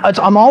 listen,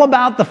 I'm all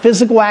about the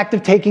physical act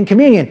of taking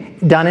communion,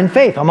 done in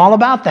faith. I'm all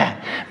about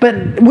that.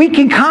 But we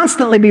can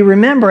constantly be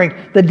remembering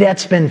the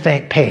debt's been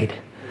paid.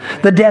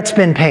 The debt's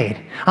been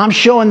paid. I'm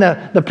showing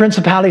the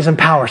principalities and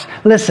powers.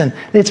 Listen,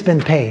 it's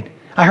been paid.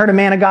 I heard a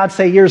man of God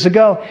say years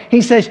ago,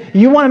 he says,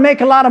 you want to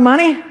make a lot of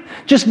money?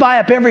 Just buy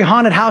up every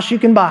haunted house you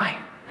can buy.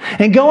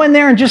 And go in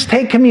there and just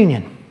take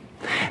communion.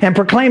 And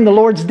proclaim the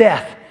Lord's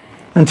death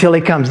until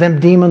He comes. Them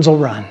demons will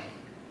run.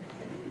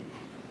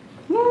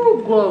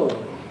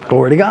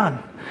 Glory to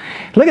God.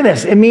 Look at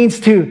this. It means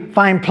to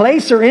find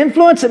place or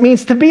influence. It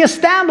means to be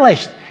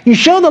established. You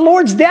show the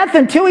Lord's death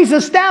until He's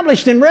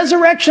established in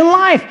resurrection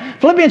life.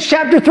 Philippians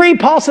chapter 3,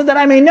 Paul said that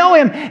I may know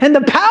Him and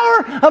the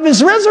power of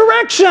His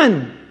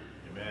resurrection.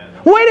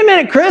 Amen. Wait a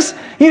minute, Chris.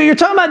 You're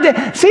talking about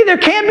death. See, there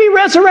can't be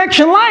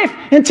resurrection life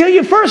until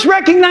you first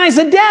recognize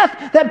the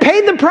death that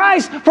paid the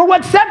price for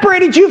what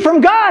separated you from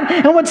God.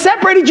 And what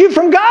separated you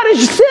from God is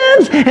your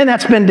sins. And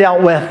that's been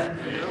dealt with.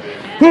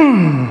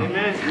 Amen.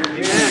 Amen.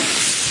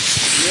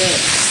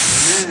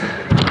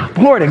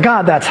 Glory to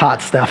God, that's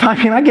hot stuff. I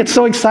mean, I get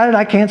so excited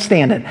I can't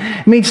stand it.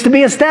 It means to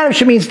be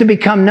established. It means to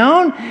become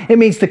known. It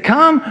means to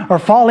come or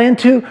fall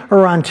into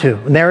or unto.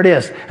 And there it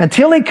is.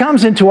 Until He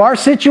comes into our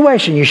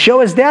situation. You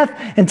show His death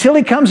until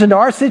He comes into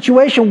our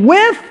situation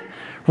with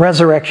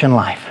resurrection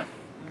life.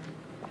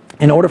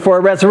 In order for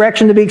a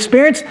resurrection to be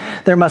experienced,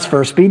 there must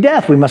first be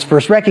death. We must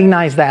first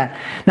recognize that.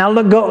 Now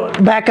look, go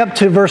back up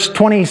to verse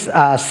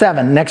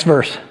 27, next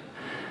verse.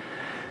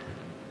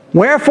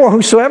 Wherefore,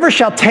 whosoever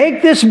shall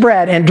take this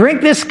bread and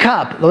drink this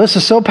cup, well, this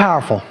is so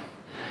powerful,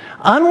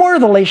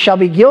 unworthily shall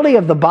be guilty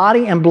of the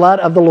body and blood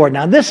of the Lord.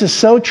 Now, this is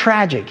so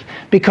tragic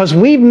because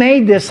we've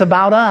made this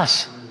about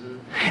us.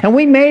 And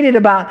we made it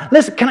about,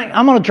 listen,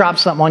 I'm going to drop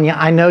something on you.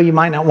 I know you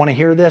might not want to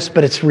hear this,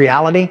 but it's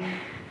reality.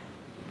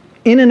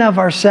 In and of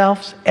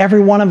ourselves, every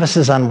one of us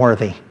is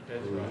unworthy.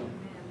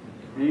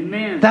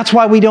 Amen. That's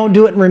why we don't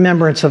do it in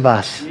remembrance of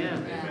us. Yeah.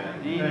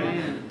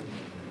 Amen.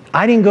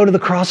 I didn't go to the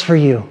cross for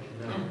you.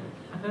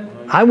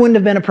 I wouldn't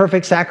have been a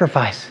perfect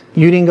sacrifice.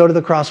 You didn't go to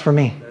the cross for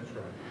me.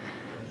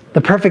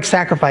 The perfect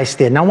sacrifice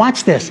did. Now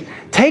watch this.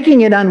 Taking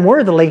it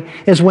unworthily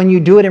is when you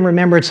do it in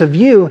remembrance of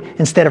you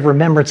instead of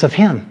remembrance of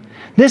Him.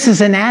 This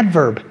is an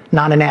adverb,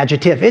 not an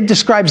adjective. It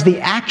describes the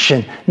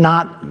action,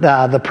 not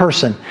the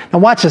person. Now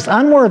watch this.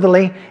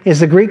 Unworthily is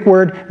the Greek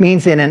word,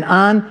 means in an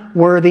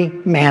unworthy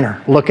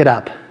manner. Look it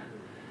up.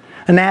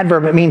 An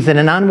adverb, it means in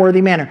an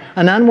unworthy manner.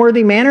 An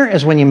unworthy manner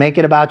is when you make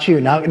it about you.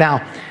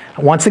 Now,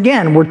 once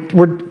again,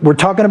 we're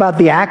talking about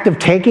the act of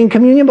taking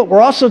communion, but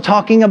we're also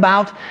talking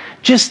about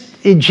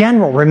just in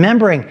general,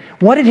 remembering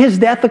what did His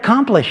death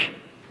accomplish?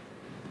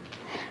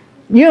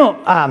 You know,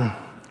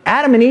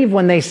 Adam and Eve,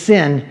 when they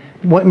sinned,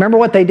 remember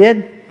what they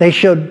did? They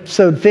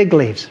sowed fig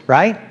leaves,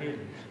 right?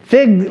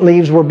 Fig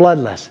leaves were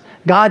bloodless.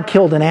 God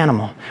killed an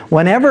animal.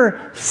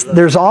 Whenever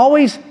there's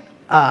always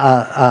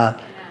a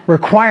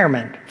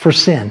requirement for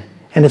sin,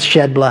 and it's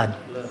shed blood.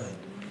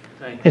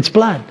 It's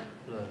blood.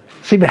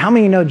 See, but how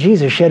many know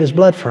Jesus shed His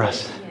blood for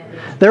us?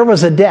 There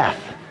was a death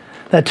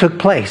that took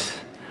place.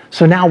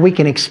 So now we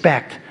can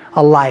expect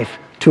a life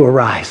to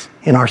arise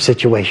in our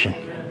situation.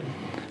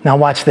 Now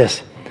watch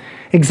this.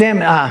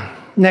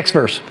 Next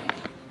verse.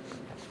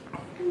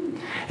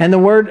 And the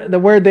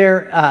word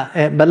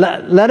there, but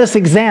let us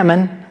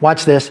examine,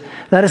 watch this,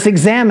 let a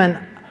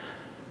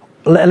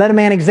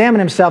man examine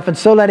himself, and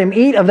so let him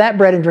eat of that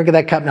bread and drink of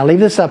that cup. Now leave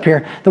this up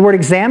here. The word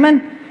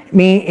examine,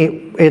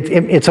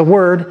 it's a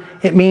word.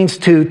 It means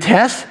to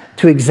test,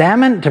 to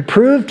examine, to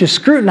prove, to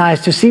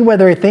scrutinize, to see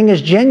whether a thing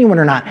is genuine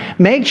or not.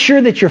 Make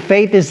sure that your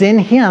faith is in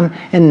Him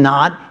and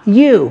not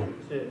you.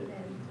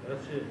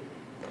 That's it.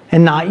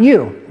 And not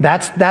you.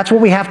 That's what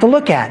we have to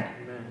look at.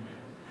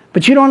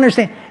 But you don't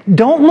understand.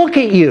 Don't look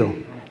at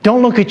you.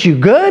 Don't look at you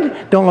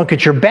good. Don't look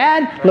at your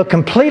bad. Look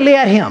completely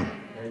at Him.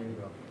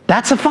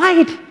 That's a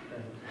fight.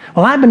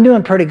 Well, I've been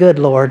doing pretty good,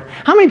 Lord.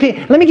 How many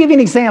people? Let me give you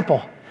an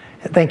example.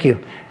 Thank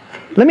you.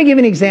 Let me give you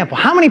an example.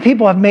 How many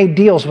people have made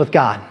deals with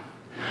God?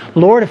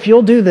 Lord, if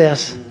you'll do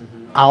this,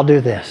 I'll do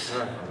this.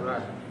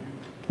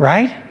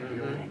 Right?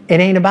 It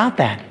ain't about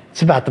that.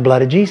 It's about the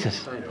blood of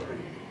Jesus.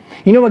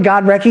 You know what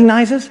God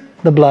recognizes?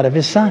 The blood of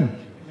His Son.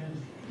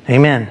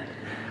 Amen.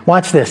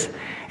 Watch this.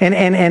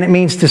 And it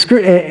means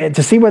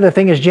to see whether a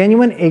thing is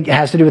genuine. It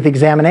has to do with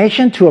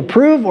examination, to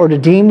approve, or to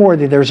deem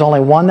worthy. There's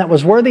only one that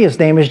was worthy. His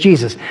name is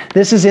Jesus.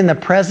 This is in the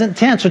present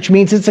tense, which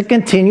means it's a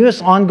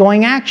continuous,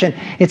 ongoing action.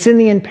 It's in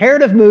the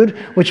imperative mood,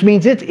 which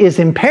means it is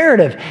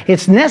imperative.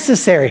 It's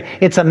necessary.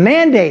 It's a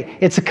mandate.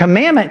 It's a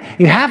commandment.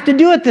 You have to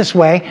do it this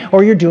way,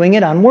 or you're doing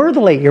it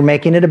unworthily. You're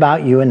making it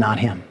about you and not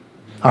Him.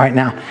 All right,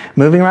 now,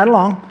 moving right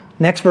along.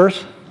 Next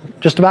verse.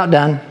 Just about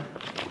done.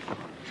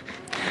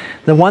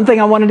 The one thing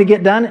I wanted to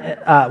get done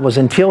was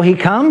until he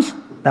comes.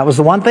 That was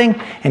the one thing.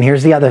 And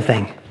here's the other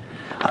thing.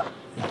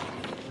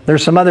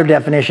 There's some other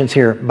definitions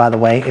here, by the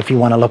way, if you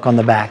want to look on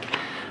the back.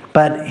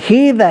 But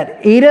he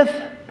that eateth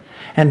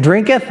and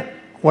drinketh,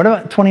 what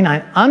about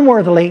 29?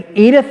 Unworthily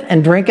eateth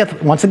and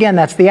drinketh. Once again,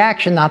 that's the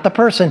action, not the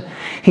person.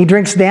 He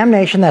drinks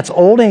damnation. That's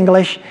Old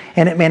English,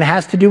 and it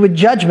has to do with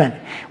judgment.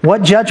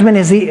 What judgment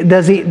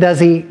does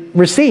he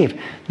receive?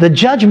 The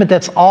judgment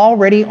that's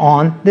already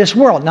on this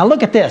world. Now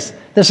look at this.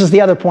 This is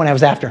the other point I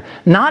was after.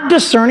 Not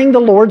discerning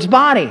the Lord's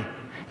body.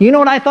 You know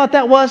what I thought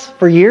that was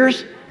for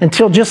years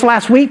until just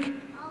last week?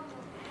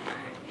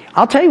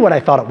 I'll tell you what I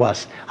thought it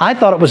was. I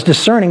thought it was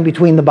discerning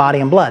between the body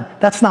and blood.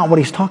 That's not what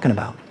he's talking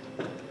about.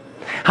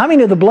 How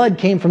many of the blood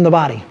came from the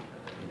body?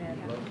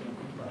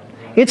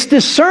 It's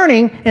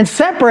discerning and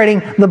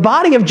separating the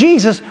body of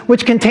Jesus,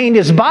 which contained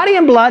his body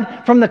and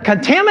blood, from the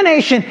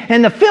contamination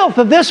and the filth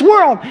of this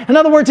world. In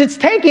other words, it's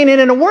taking it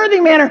in a worthy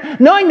manner,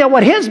 knowing that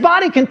what his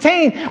body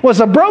contained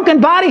was a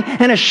broken body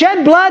and a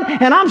shed blood,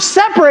 and I'm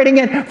separating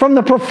it from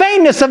the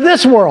profaneness of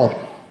this world.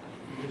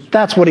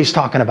 That's what he's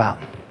talking about.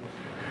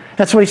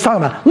 That's what he's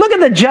talking about. Look at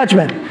the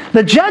judgment.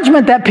 The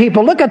judgment that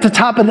people, look at the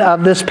top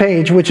of this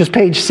page, which is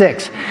page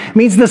 6. It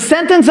means the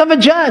sentence of a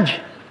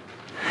judge.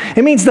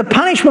 It means the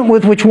punishment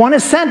with which one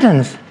is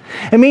sentenced.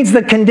 It means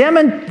the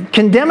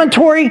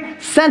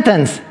condemnatory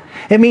sentence.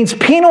 It means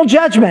penal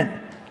judgment.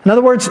 In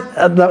other words,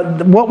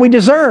 what we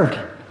deserved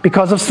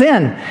because of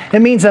sin.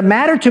 It means a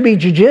matter to be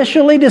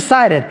judicially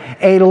decided.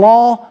 A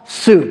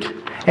lawsuit.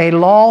 A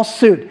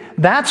lawsuit.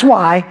 That's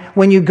why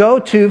when you go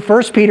to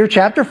 1 Peter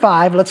chapter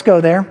 5, let's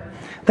go there.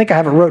 I think I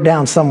have it wrote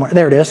down somewhere.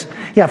 There it is.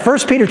 Yeah, 1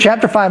 Peter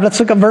chapter 5. Let's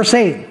look at verse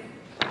 8.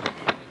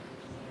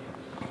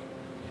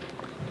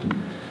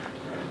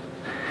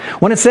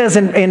 When it says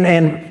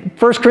in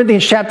 1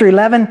 Corinthians chapter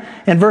 11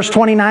 and verse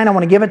 29, I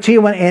want to give it to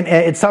you. And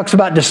it talks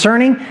about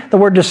discerning. The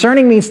word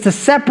discerning means to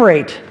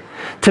separate,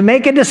 to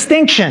make a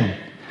distinction.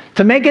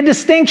 To make a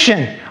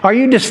distinction. Are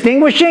you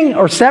distinguishing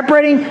or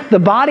separating the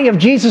body of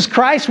Jesus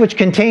Christ, which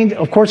contained,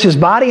 of course, his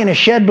body and his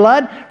shed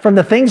blood, from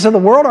the things of the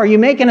world? Are you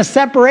making a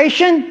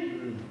separation?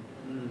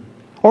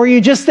 Or are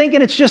you just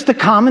thinking it's just a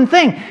common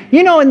thing?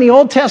 You know, in the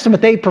Old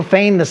Testament, they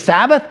profaned the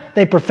Sabbath.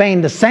 They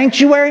profaned the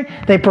sanctuary.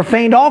 They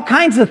profaned all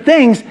kinds of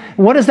things.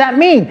 What does that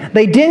mean?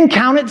 They didn't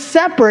count it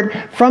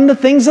separate from the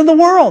things of the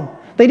world.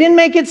 They didn't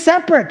make it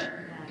separate.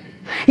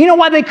 You know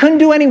why they couldn't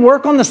do any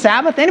work on the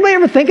Sabbath? Anybody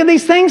ever think of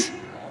these things?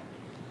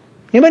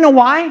 Anybody know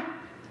why?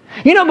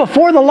 You know,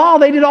 before the law,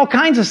 they did all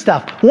kinds of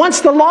stuff.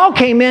 Once the law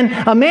came in,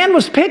 a man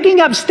was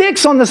picking up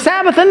sticks on the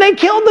Sabbath and they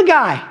killed the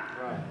guy.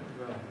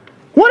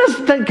 What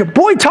is that?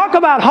 Boy, talk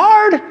about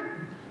hard.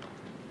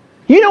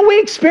 You know, we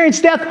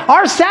experience death.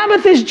 Our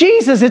Sabbath is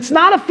Jesus. It's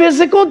not a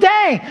physical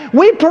day.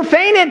 We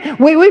profane it.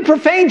 We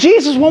profane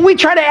Jesus when we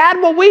try to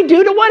add what we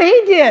do to what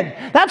he did.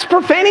 That's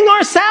profaning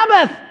our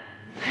Sabbath.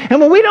 And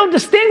when we don't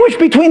distinguish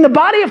between the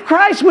body of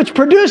Christ, which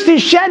produced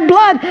his shed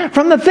blood,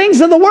 from the things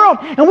of the world,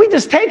 and we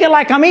just take it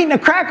like I'm eating a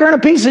cracker and a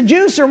piece of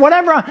juice or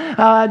whatever,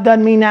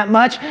 doesn't mean that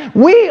much.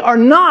 We are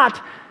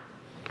not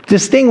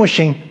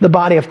distinguishing the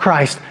body of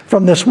Christ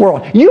from this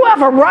world. You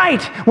have a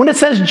right. When it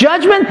says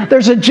judgment,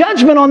 there's a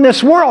judgment on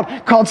this world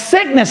called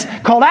sickness,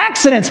 called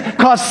accidents,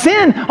 called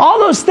sin, all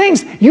those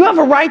things. You have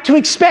a right to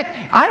expect.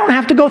 I don't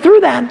have to go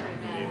through that.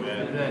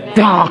 Amen.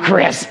 Oh,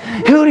 Chris,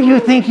 who do you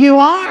think you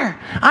are?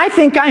 I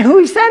think who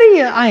he said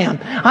I am.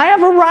 I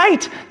have a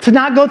right to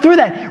not go through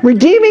that.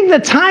 Redeeming the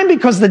time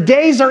because the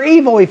days are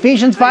evil.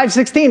 Ephesians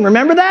 5:16.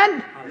 Remember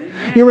that?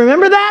 You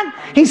remember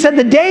that? He said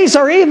the days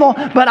are evil,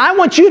 but I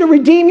want you to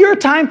redeem your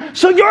time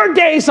so your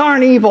days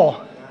aren't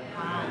evil.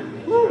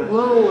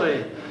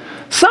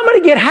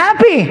 Somebody get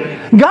happy.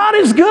 God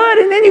is good.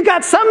 And then you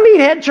got some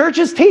meathead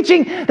churches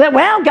teaching that,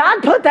 well,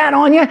 God put that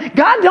on you.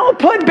 God don't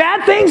put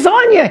bad things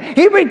on you.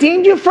 He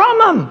redeemed you from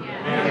them.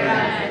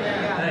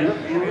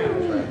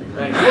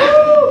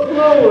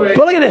 But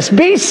look at this.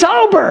 Be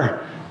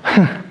sober.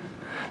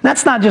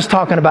 That's not just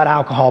talking about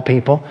alcohol,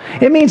 people.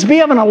 It means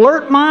be of an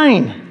alert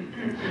mind.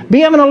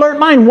 Be of an alert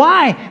mind.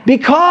 Why?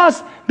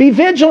 Because, be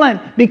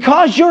vigilant.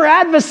 Because your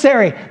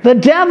adversary, the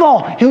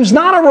devil, who's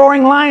not a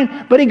roaring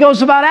lion, but he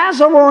goes about as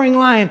a roaring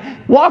lion,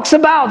 walks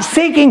about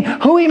seeking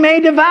who he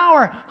may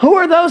devour. Who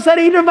are those that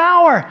he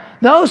devour?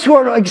 Those who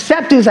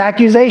accept his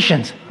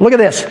accusations. Look at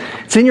this.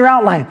 It's in your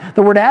outline.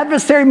 The word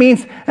adversary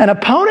means an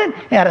opponent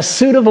at a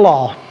suit of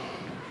law.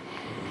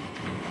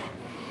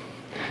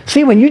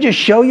 See, when you just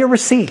show your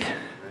receipt,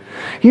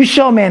 you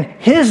show, man,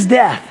 his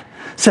death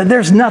said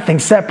there's nothing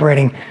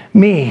separating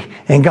me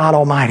and God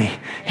Almighty.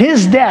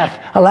 His death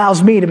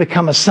allows me to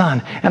become a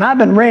son. And I've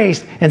been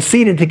raised and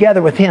seated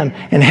together with him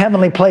in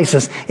heavenly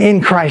places in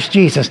Christ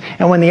Jesus.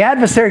 And when the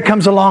adversary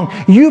comes along,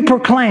 you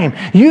proclaim,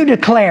 you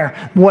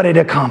declare what it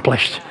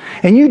accomplished.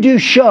 And you do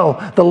show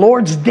the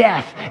Lord's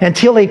death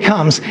until he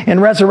comes in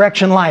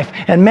resurrection life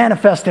and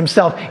manifest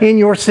himself in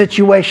your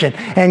situation.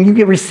 And you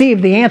can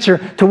receive the answer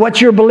to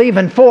what you're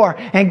believing for.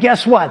 And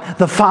guess what?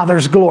 The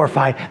Father's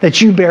glorified that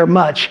you bear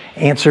much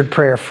answered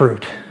prayer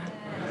fruit.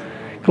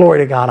 Glory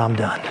to God, I'm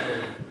done.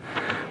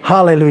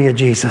 Hallelujah,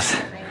 Jesus.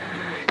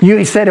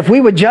 He said, if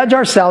we would judge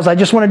ourselves, I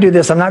just want to do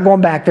this. I'm not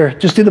going back there.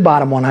 Just do the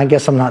bottom one. I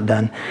guess I'm not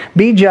done.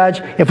 Be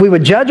judged. If we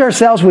would judge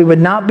ourselves, we would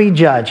not be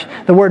judged.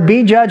 The word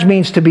be judged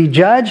means to be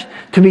judged,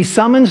 to be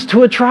summoned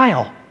to a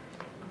trial.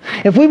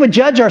 If we would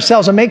judge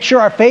ourselves and make sure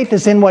our faith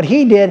is in what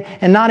He did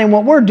and not in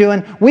what we're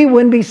doing, we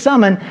wouldn't be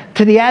summoned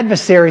to the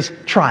adversary's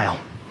trial.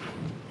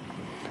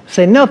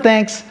 Say, no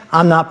thanks,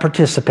 I'm not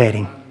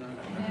participating.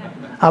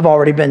 I've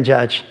already been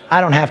judged. I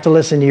don't have to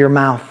listen to your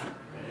mouth.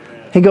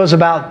 He goes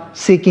about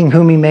seeking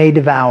whom He may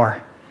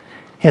devour.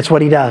 It's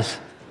what He does.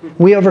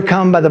 We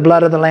overcome by the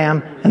blood of the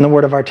Lamb and the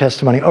word of our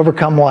testimony.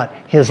 Overcome what?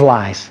 His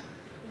lies.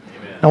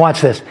 Amen. Now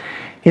watch this.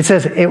 It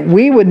says, if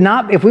we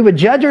would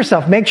judge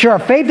ourselves, make sure our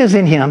faith is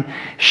in Him,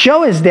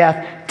 show His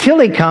death till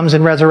He comes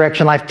in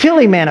resurrection life, till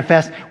He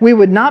manifests, we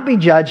would not be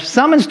judged,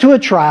 summons to a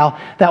trial,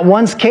 that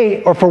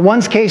for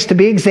one's case to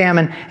be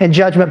examined and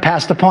judgment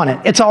passed upon it.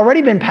 It's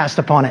already been passed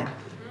upon it.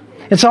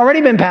 It's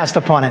already been passed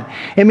upon it.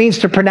 It means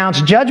to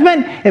pronounce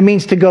judgment, it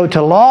means to go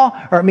to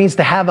law, or it means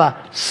to have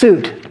a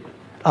suit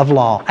of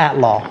law, at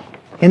law.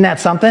 Isn't that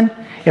something?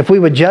 If we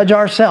would judge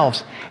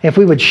ourselves, if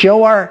we would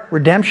show our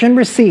redemption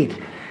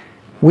receipt,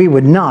 we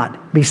would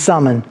not be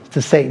summoned to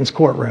Satan's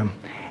courtroom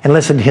and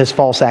listen to his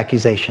false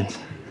accusations.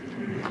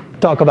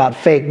 Talk about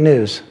fake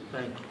news.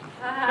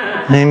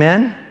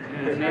 Amen?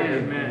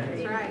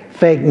 Amen.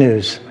 Fake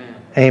news.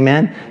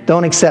 Amen?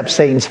 Don't accept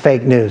Satan's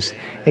fake news.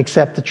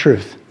 Accept the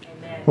truth.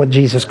 What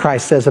Jesus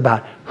Christ says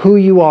about who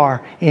you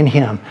are in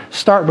Him.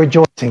 Start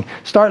rejoicing.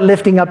 Start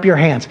lifting up your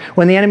hands.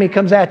 When the enemy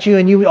comes at you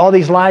and all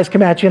these lies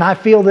come at you and I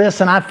feel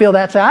this and I feel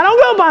that, say, I don't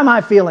go by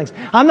my feelings.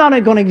 I'm not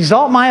going to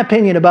exalt my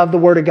opinion above the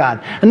Word of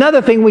God. Another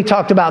thing we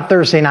talked about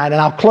Thursday night, and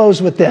I'll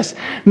close with this.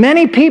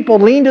 Many people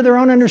lean to their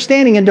own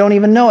understanding and don't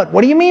even know it.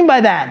 What do you mean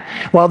by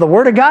that? Well, the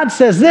Word of God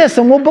says this,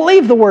 and we'll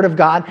believe the Word of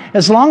God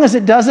as long as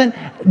it doesn't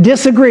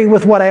disagree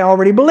with what I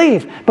already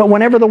believe. But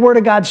whenever the Word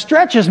of God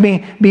stretches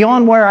me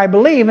beyond where I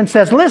believe and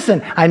says,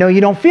 listen, I know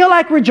you don't feel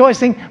like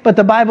rejoicing, but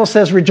the Bible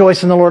says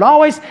rejoice in the Lord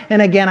always.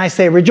 And again, I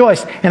say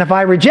rejoice. And if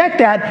I reject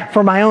that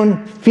for my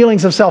own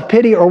feelings of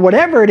self-pity or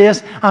whatever it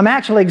is, I'm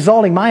actually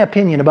exalting my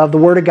opinion above the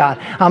Word of God.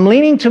 I'm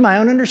leaning to my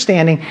own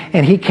understanding,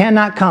 and He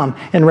cannot come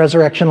in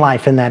resurrection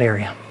life in that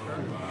area.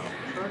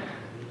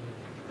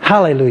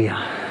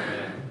 Hallelujah.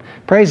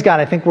 Praise God.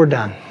 I think we're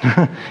done.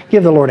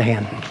 Give the Lord a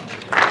hand.